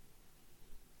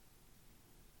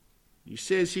 He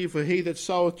says here, "For he that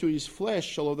soweth to his flesh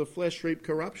shall of the flesh reap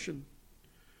corruption.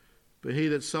 But he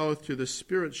that soweth to the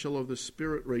Spirit shall of the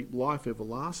Spirit reap life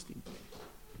everlasting."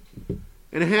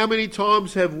 And how many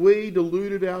times have we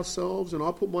deluded ourselves, and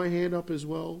I put my hand up as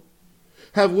well,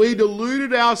 have we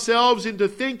deluded ourselves into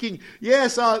thinking,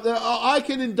 yes, I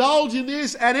can indulge in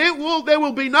this and there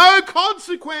will be no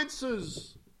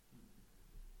consequences?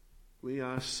 We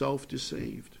are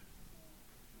self-deceived.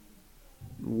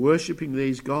 Worshipping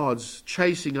these gods,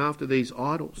 chasing after these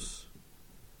idols.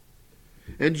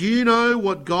 And do you know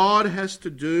what God has to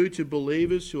do to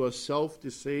believers who are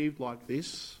self-deceived like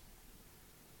this?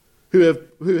 Who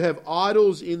have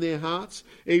idols in their hearts,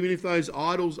 even if those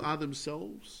idols are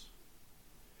themselves?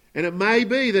 And it may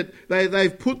be that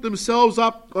they've put themselves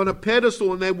up on a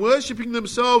pedestal and they're worshipping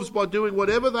themselves by doing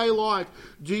whatever they like.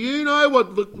 Do you know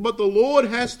what the Lord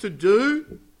has to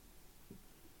do?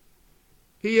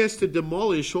 He has to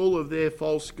demolish all of their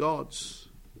false gods,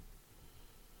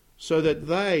 so that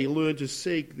they learn to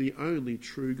seek the only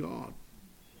true God.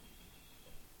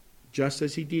 Just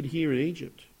as he did here in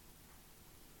Egypt.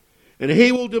 And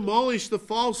he will demolish the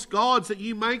false gods that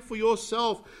you make for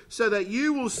yourself, so that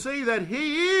you will see that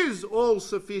he is all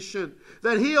sufficient,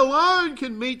 that he alone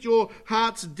can meet your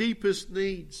heart's deepest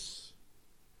needs.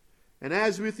 And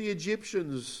as with the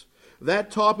Egyptians,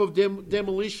 that type of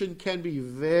demolition can be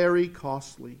very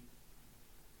costly.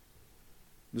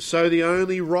 And so the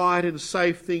only right and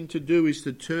safe thing to do is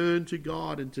to turn to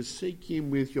God and to seek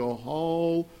him with your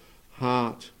whole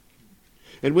heart.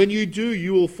 And when you do,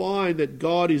 you will find that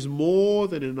God is more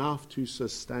than enough to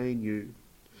sustain you.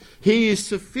 He is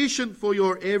sufficient for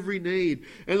your every need.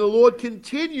 And the Lord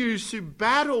continues to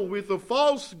battle with the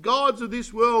false gods of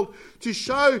this world to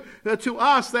show to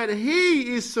us that he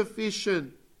is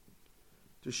sufficient,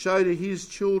 to show to his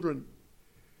children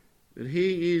that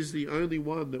he is the only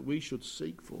one that we should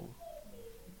seek for.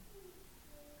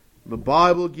 The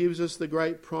Bible gives us the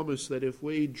great promise that if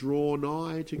we draw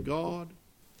nigh to God,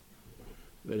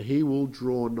 that he will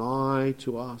draw nigh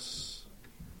to us.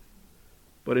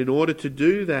 But in order to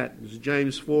do that, as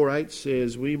James 4:8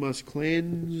 says, we must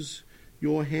cleanse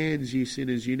your hands, ye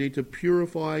sinners. You need to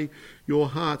purify your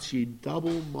hearts, ye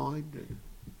double-minded.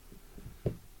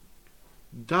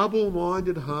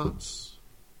 Double-minded hearts.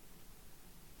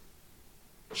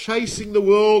 Chasing the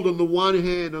world on the one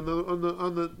hand, and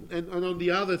on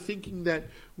the other, thinking that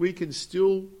we can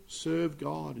still serve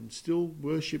God and still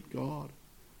worship God.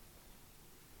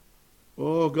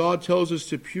 Oh, God tells us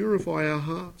to purify our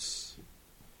hearts.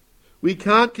 We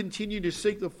can't continue to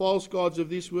seek the false gods of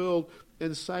this world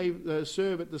and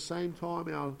serve at the same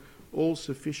time our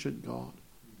all-sufficient God.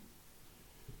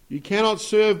 You cannot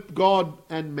serve God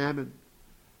and mammon.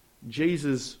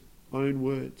 Jesus own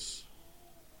words.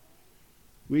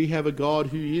 We have a God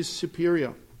who is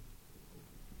superior.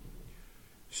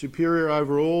 Superior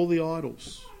over all the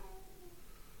idols,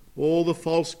 all the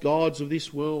false gods of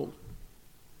this world.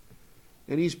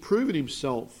 And he's proven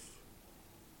himself.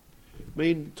 I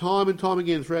mean, time and time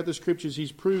again throughout the Scriptures,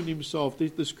 he's proven himself.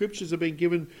 The Scriptures have been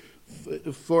given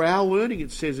for our learning,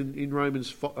 it says in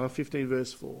Romans 15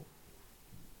 verse 4.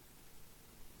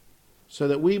 So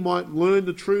that we might learn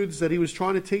the truths that he was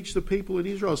trying to teach the people in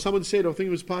Israel. Someone said, I think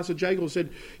it was Pastor Jacob said,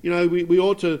 we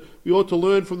ought to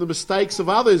learn from the mistakes of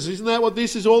others. Isn't that what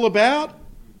this is all about?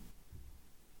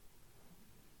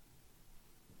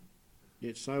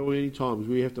 Yet so many times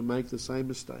we have to make the same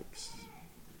mistakes.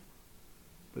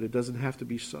 But it doesn't have to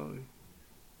be so.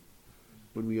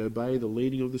 When we obey the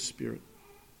leading of the Spirit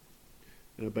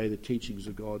and obey the teachings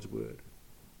of God's Word.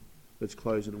 Let's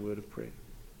close in a word of prayer.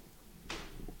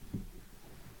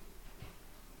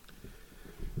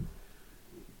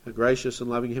 Our gracious and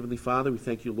loving Heavenly Father, we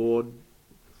thank you, Lord,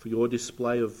 for your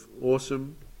display of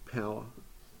awesome power.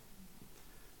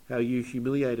 How you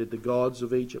humiliated the gods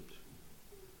of Egypt,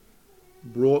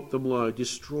 brought them low,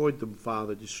 destroyed them,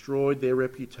 Father, destroyed their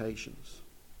reputations.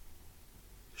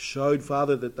 Showed,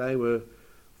 Father, that they were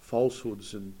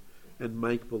falsehoods and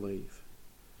make-believe.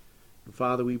 And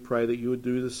Father, we pray that you would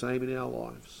do the same in our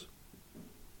lives.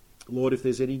 Lord, if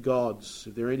there's any gods,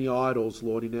 if there are any idols,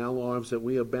 Lord, in our lives that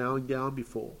we are bowing down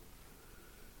before,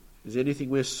 if there's anything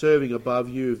we're serving above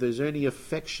you, if there's any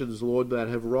affections, Lord, that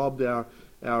have robbed our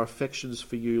affections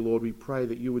for you, Lord, we pray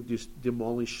that you would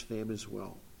demolish them as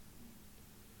well.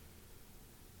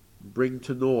 Bring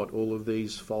to naught all of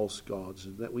these false gods,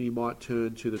 and that we might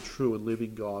turn to the true and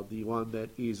living God, the one that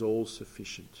is all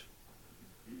sufficient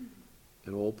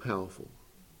and all powerful,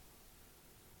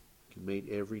 can meet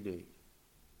every need.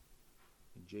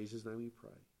 In Jesus' name we pray.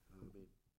 Amen.